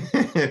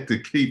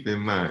to keep in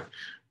mind,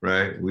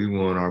 right? We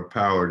want our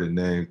power to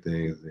name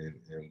things,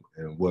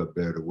 and what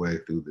better way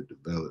through the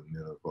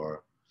development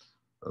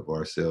of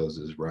ourselves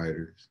as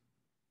writers.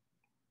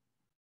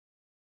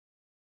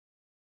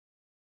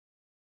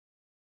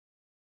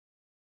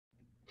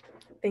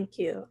 Thank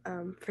you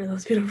for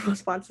those beautiful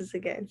responses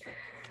again.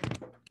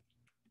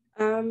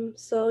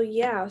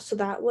 So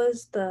that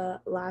was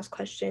the last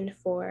question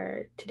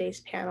for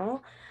today's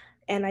panel.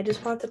 And I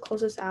just want to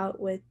close us out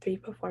with 3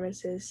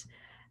 performances,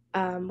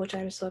 which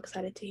I'm so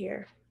excited to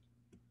hear.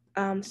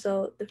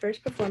 So the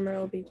first performer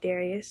will be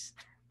Darius.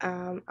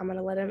 I'm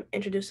gonna let him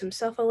introduce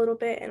himself a little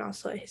bit and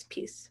also his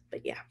piece,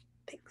 but yeah,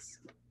 thanks.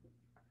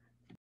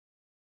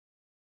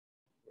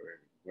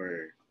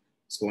 Word.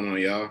 What's going on,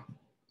 y'all?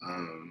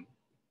 I'm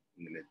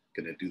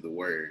gonna do the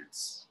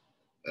words.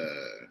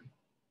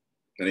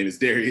 My name is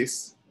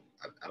Darius.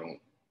 I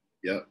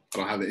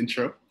don't have an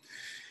intro.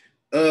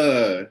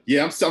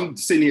 Yeah, I'm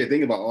sitting here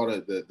thinking about all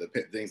the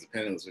things the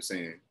panelists are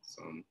saying,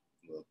 so I'm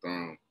a little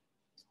thrown.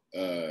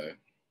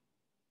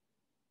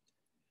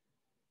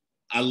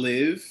 I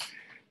live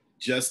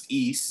just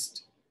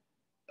east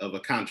of a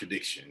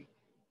contradiction.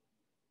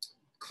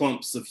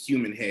 Clumps of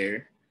human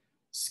hair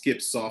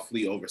skip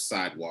softly over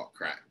sidewalk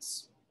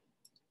cracks.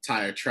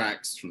 Tire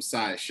tracks from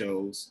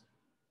sideshows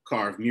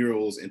carve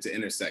murals into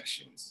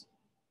intersections.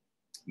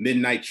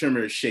 Midnight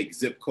trimmers shake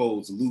zip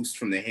codes loose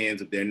from the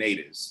hands of their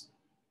natives.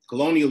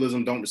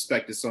 Colonialism don't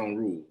respect its own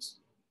rules.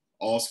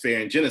 All's fair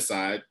in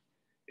genocide,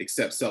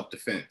 except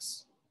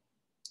self-defense.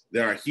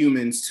 There are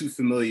humans too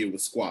familiar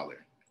with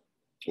squalor,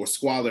 or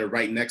squalor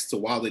right next to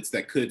wallets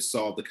that could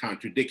solve the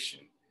contradiction.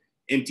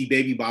 Empty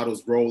baby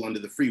bottles roll under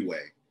the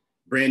freeway.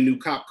 Brand new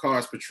cop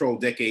cars patrol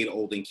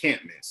decade-old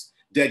encampments.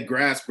 Dead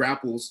grass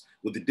grapples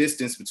with the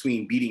distance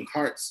between beating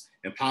hearts,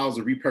 and piles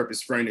of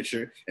repurposed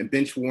furniture and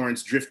bench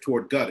warrants drift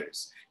toward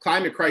gutters.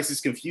 Climate crisis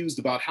confused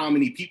about how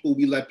many people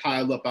we let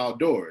pile up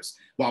outdoors,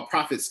 while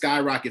profits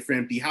skyrocket for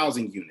empty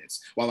housing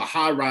units, while a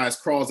high rise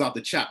crawls out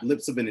the chapped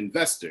lips of an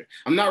investor.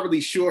 I'm not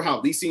really sure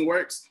how leasing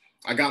works.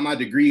 I got my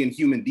degree in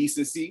human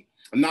decency.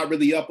 I'm not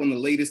really up on the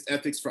latest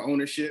ethics for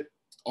ownership.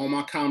 All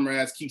my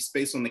comrades keep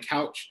space on the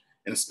couch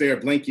and a spare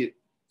blanket,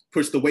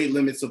 push the weight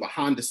limits of a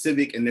Honda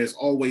Civic, and there's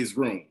always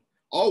room.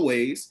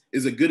 Always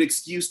is a good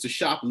excuse to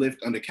shoplift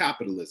under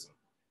capitalism.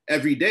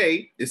 Every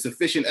day is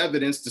sufficient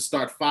evidence to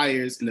start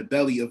fires in the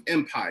belly of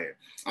empire.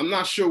 I'm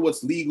not sure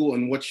what's legal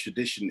and what's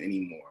tradition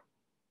anymore.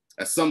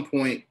 At some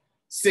point,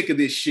 sick of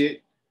this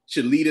shit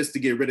should lead us to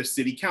get rid of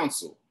city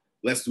council,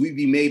 lest we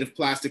be made of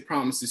plastic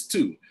promises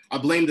too. I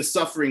blame the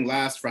suffering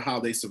last for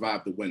how they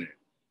survived the winter.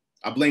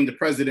 I blame the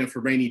president for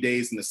rainy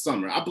days in the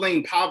summer. I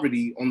blame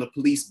poverty on the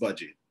police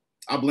budget.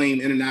 I blame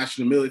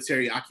international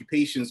military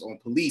occupations on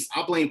police.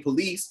 I blame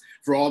police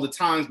for all the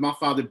times my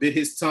father bit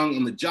his tongue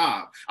on the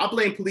job. I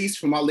blame police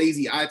for my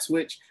lazy eye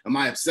twitch and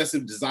my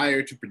obsessive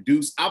desire to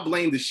produce. I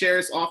blame the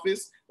sheriff's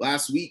office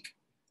last week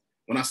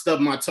when I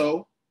stubbed my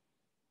toe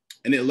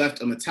and it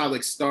left a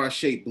metallic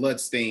star-shaped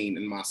blood stain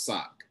in my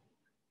sock.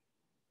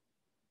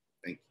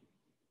 Thank you.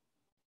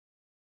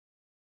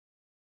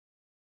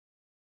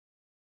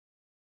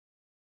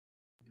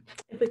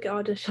 If we could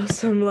all just show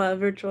some love,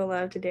 virtual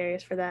love to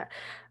Darius for that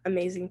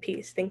amazing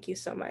piece. Thank you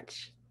so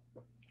much.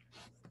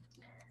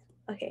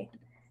 Okay.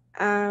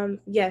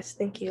 Yes,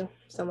 thank you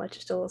so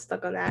much. Still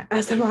stuck on that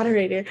as the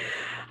moderator.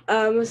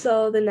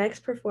 So the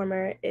next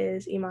performer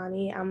is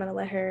Imani. I'm gonna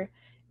let her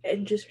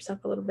introduce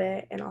herself a little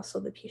bit and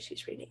also the piece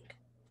she's reading.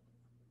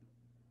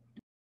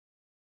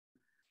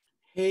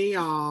 Hey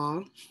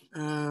y'all,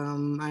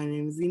 my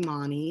name is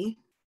Imani.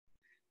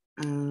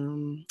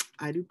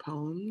 I do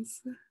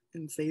poems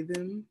and say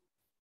them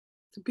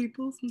to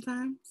people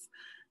sometimes.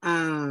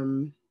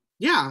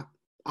 Yeah,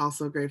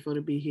 also grateful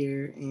to be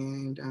here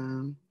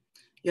and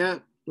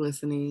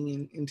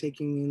listening and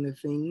taking in the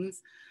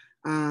things.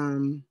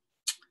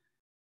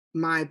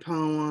 My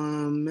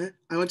poem,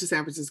 I went to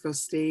San Francisco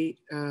State,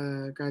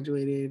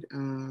 graduated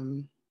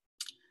a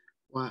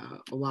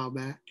while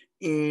back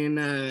and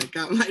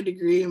got my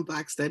degree in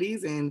Black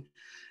Studies, and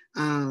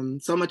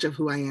so much of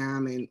who I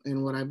am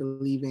and what I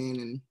believe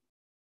in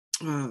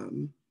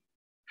and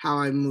how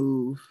I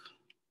move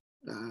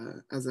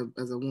as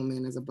a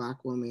woman, as a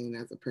Black woman,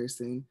 as a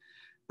person,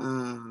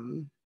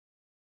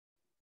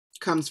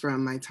 comes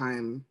from my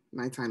time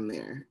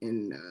there,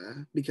 and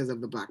because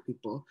of the Black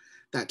people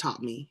that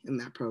taught me in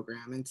that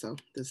program. And so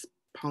this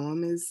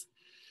poem is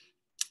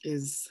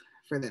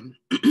for them.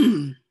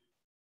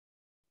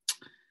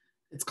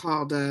 It's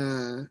called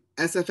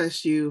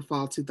SFSU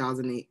Fall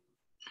 2008.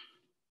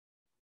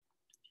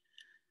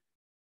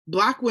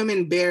 Black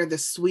women bear the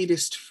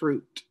sweetest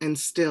fruit, and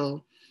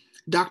still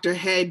Dr.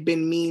 Head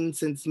been mean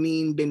since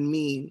mean been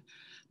mean.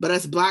 But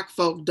us Black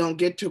folk don't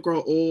get to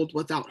grow old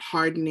without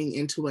hardening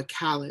into a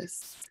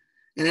callus.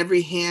 And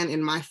every hand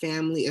in my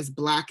family is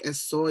Black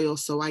as soil,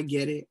 so I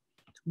get it.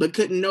 But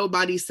couldn't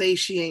nobody say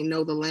she ain't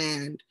know the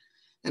land.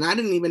 And I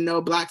didn't even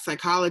know Black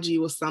psychology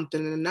was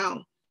something to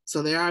know.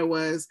 So there I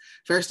was,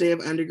 first day of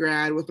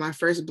undergrad with my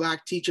first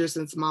Black teacher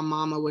since my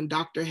mama, when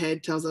Dr.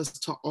 Head tells us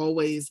to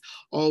always,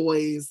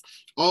 always,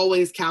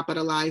 always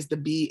capitalize the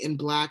B in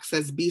Black,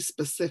 says be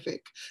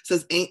specific,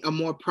 says ain't a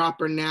more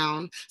proper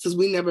noun, says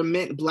we never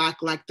meant Black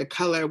like the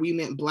color, we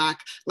meant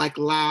Black like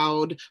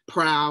loud,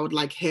 proud,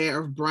 like hair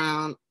of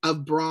brown,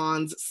 of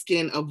bronze,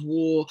 skin of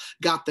wool,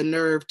 got the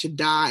nerve to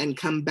die and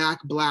come back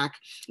Black,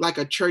 like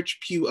a church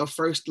pew of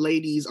first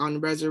ladies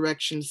on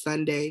Resurrection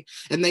Sunday.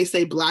 And they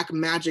say Black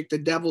magic the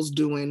devil's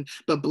doing,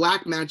 but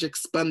Black magic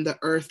spun the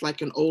earth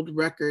like an old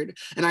record.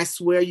 And I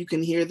swear you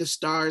can hear the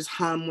stars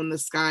hum when the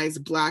sky's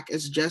black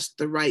as just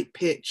the right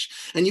pitch.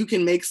 And you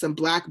can make some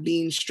Black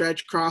beans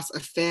stretch across a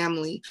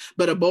family,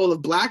 but a bowl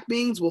of Black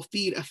beans will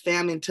feed a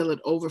famine till it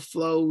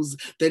overflows,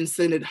 then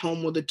send it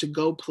home with a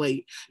to-go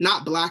plate.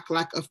 Not Black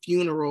like a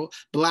funeral,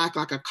 Black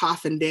like a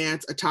coffin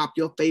dance atop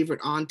your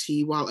favorite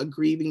auntie while a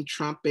grieving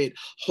trumpet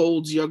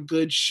holds your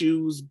good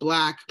shoes.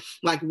 Black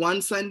like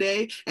one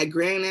Sunday at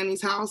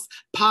Granny's house,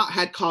 Pop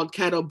had called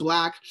Kettle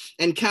Black,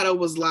 and Kettle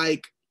was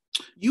like,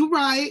 "You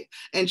right."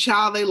 And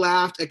child, they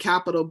laughed, a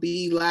capital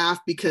B laugh,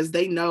 because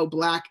they know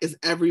Black is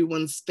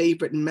everyone's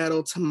favorite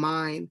metal to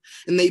mine.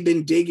 And they've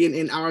been digging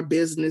in our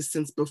business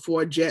since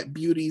before Jet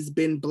Beauty's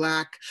been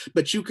Black.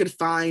 But you could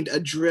find a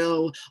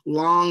drill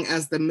long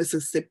as the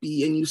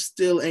Mississippi and you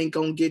still ain't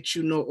gonna get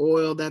you no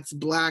oil that's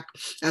Black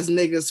as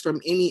niggas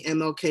from any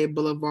MLK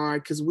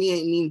Boulevard, because we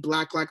ain't mean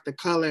Black like the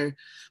color.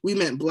 We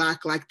meant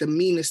Black like the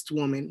meanest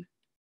woman.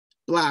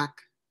 Black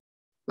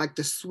like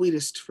the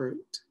sweetest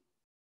fruit.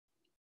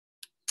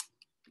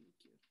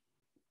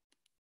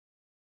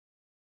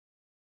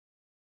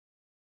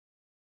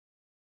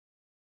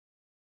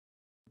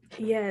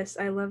 Yes,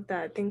 I love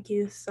that. Thank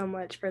you so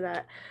much for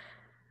that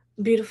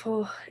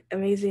beautiful,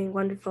 amazing,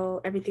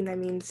 wonderful, everything that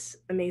means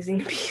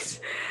amazing piece.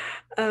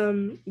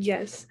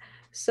 Yes,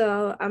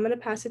 so I'm going to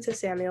pass it to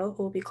Samuel,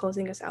 who will be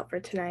closing us out for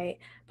tonight.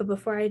 But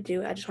before I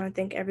do, I just want to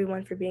thank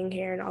everyone for being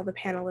here and all the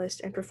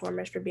panelists and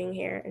performers for being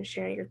here and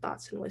sharing your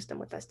thoughts and wisdom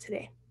with us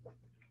today.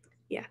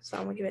 Yeah, so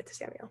I'm going to give it to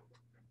Samuel.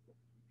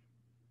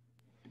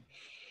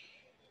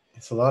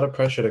 It's a lot of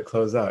pressure to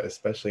close out,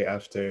 especially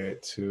after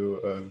two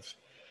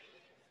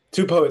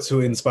poets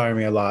who inspire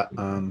me a lot,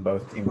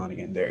 both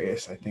Imani and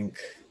Darius. I think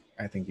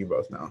you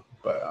both know,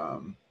 but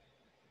a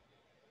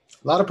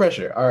lot of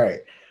pressure. All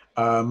right,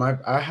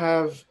 I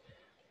have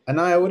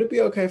Anaya. Would it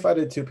be okay if I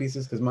did two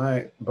pieces? Because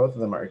both of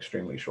them are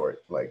extremely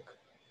short. Like,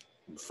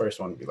 first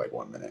one would be like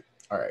 1 minute.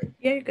 All right.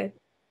 Yeah, you're good.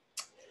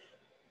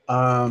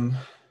 I'm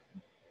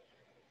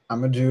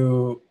gonna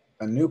do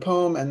a new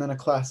poem and then a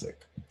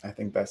classic. I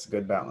think that's a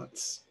good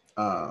balance.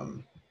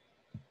 I'm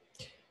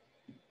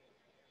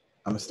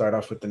gonna start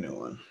off with the new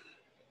one.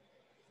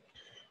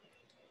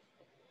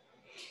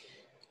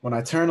 When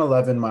I turn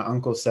 11, my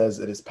uncle says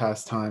it is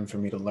past time for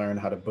me to learn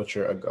how to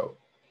butcher a goat.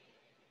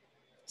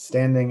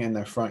 Standing in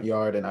their front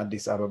yard in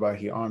Addis Ababa,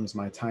 he arms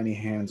my tiny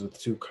hands with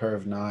 2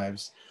 curved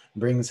knives,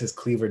 brings his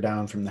cleaver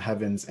down from the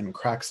heavens, and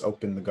cracks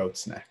open the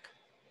goat's neck.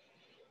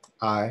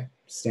 I,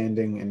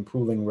 standing in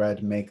pooling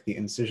red, make the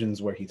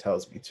incisions where he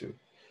tells me to.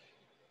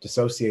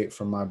 Dissociate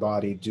from my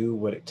body, do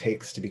what it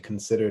takes to be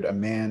considered a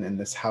man in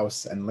this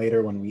house, and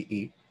later when we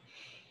eat,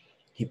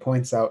 he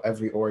points out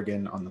every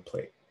organ on the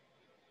plate.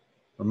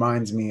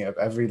 Reminds me of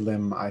every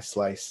limb I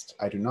sliced.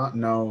 I do not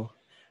know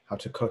how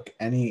to cook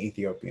any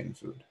Ethiopian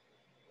food.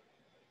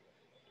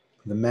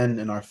 The men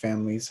in our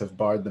families have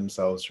barred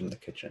themselves from the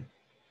kitchen.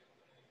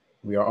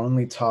 We are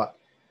only taught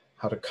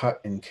how to cut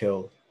and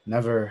kill,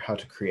 never how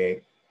to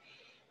create,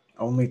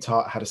 only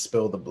taught how to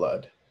spill the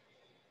blood,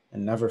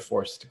 and never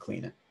forced to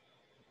clean it.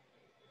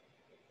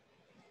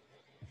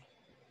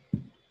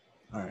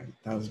 All right,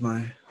 that was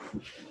my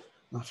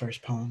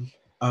first poem.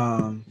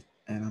 And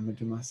I'm gonna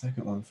do my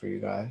second one for you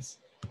guys.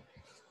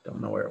 Don't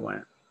know where it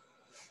went.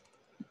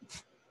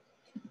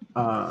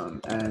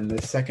 And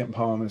the second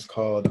poem is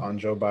called On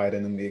Joe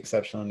Biden and the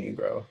Exceptional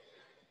Negro.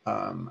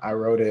 I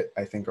wrote it,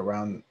 I think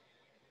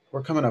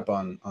we're coming up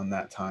on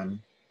that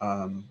time.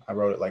 I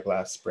wrote it like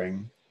last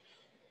spring.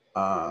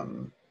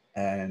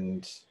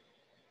 And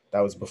that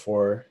was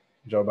before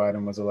Joe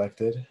Biden was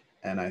elected.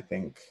 And I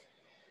think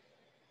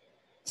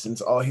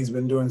since all he's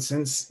been doing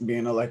since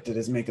being elected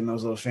is making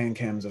those little fan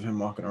cams of him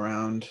walking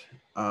around,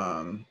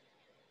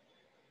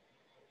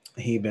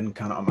 he been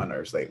kind of on my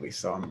nerves lately,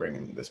 so I'm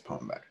bringing this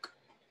poem back.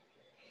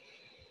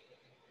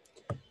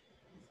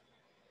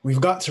 We've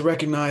got to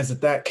recognize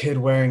that kid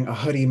wearing a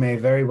hoodie may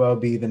very well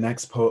be the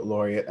next poet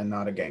laureate and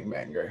not a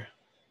gangbanger.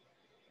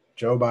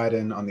 Joe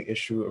Biden on the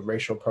issue of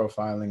racial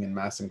profiling and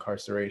mass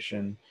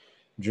incarceration,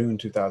 June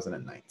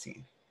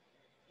 2019.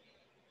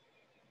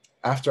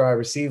 After I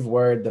receive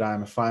word that I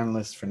am a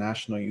finalist for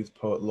National Youth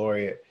Poet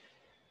Laureate,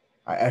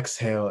 I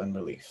exhale in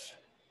relief.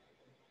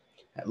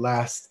 At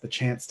last, the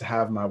chance to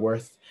have my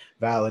worth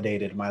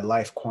validated, my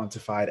life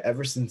quantified.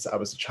 Ever since I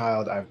was a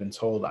child, I've been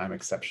told I'm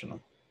exceptional.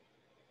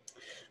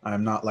 I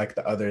am not like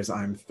the others.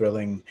 I'm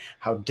thrilling.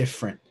 How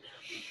different.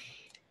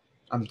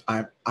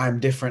 I'm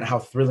different. How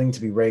thrilling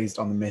to be raised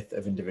on the myth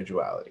of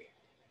individuality.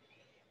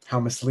 How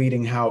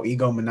misleading, how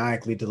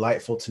egomaniacally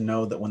delightful to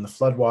know that when the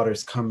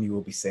floodwaters come, you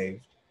will be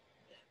saved.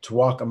 To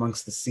walk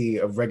amongst the sea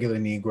of regular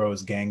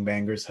Negroes,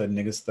 gangbangers, hood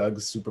niggas,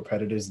 thugs, super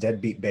predators,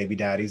 deadbeat baby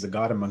daddies, a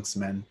god amongst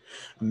men,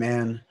 a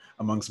man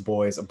amongst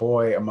boys, a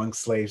boy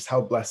amongst slaves. How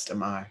blessed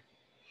am I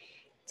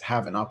to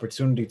have an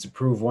opportunity to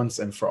prove once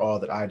and for all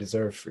that I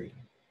deserve freedom.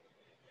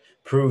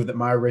 Prove that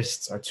my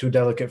wrists are too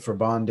delicate for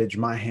bondage,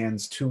 my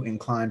hands too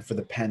inclined for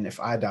the pen. If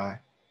I die,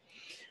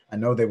 I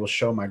know they will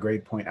show my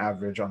grade point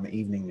average on the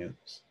evening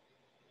news.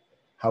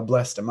 How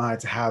blessed am I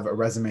to have a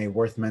resume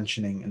worth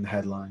mentioning in the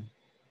headline.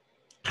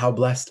 How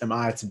blessed am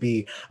I to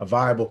be a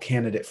viable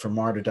candidate for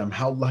martyrdom.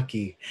 How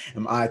lucky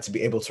am I to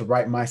be able to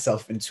write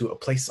myself into a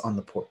place on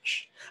the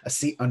porch, a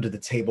seat under the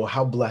table.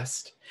 How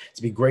blessed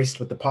to be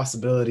graced with the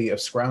possibility of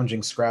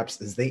scrounging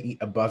scraps as they eat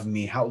above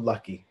me. How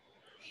lucky,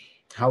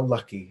 how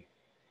lucky,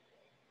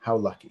 how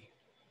lucky.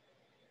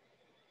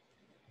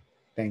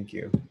 Thank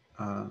you.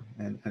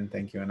 And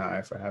thank you,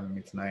 Anaya, for having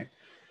me tonight.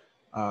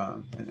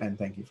 And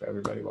thank you for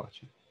everybody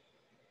watching.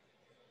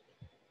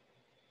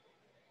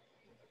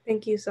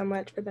 Thank you so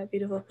much for that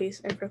beautiful piece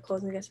and for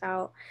closing us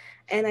out.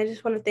 And I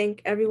just want to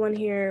thank everyone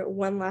here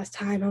one last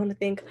time. I want to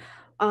thank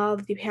all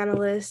of the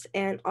panelists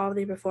and all of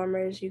the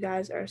performers. You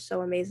guys are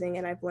so amazing,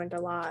 and I've learned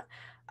a lot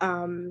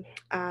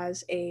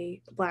as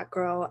a Black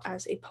girl,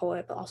 as a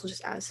poet, but also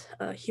just as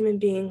a human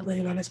being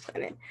living on this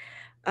planet.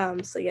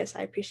 So yes,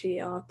 I appreciate it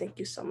all. Thank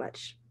you so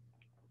much.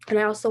 And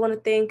I also want to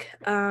thank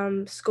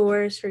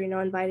Scores for,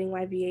 inviting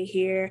YVA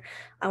here.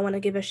 I want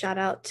to give a shout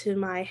out to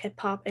my hip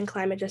hop and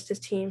climate justice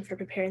team for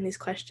preparing these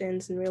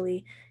questions and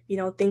really,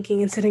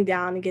 thinking and sitting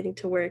down and getting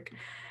to work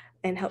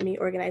and help me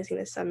organizing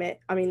the summit.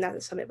 I mean, not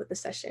the summit, but the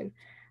session.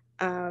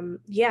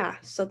 Yeah,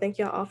 so thank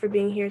you all for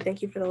being here.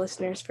 Thank you for the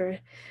listeners for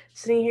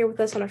sitting here with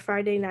us on a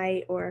Friday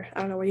night, or I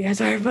don't know where you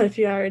guys are, but if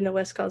you are in the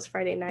West Coast,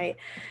 Friday night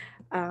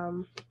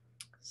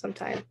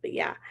sometime, but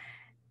yeah.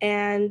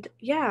 And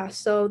yeah,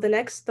 so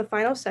the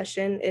final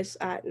session is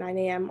at 9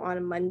 a.m.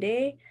 on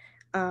Monday.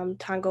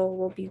 Tongo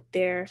will be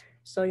there,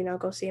 so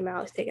go see him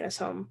out. He's taking us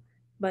home.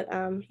 But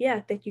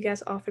yeah, thank you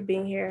guys all for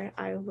being here.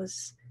 I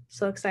was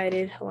so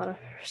excited, a lot of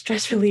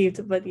stress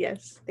relieved, but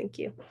yes, thank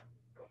you.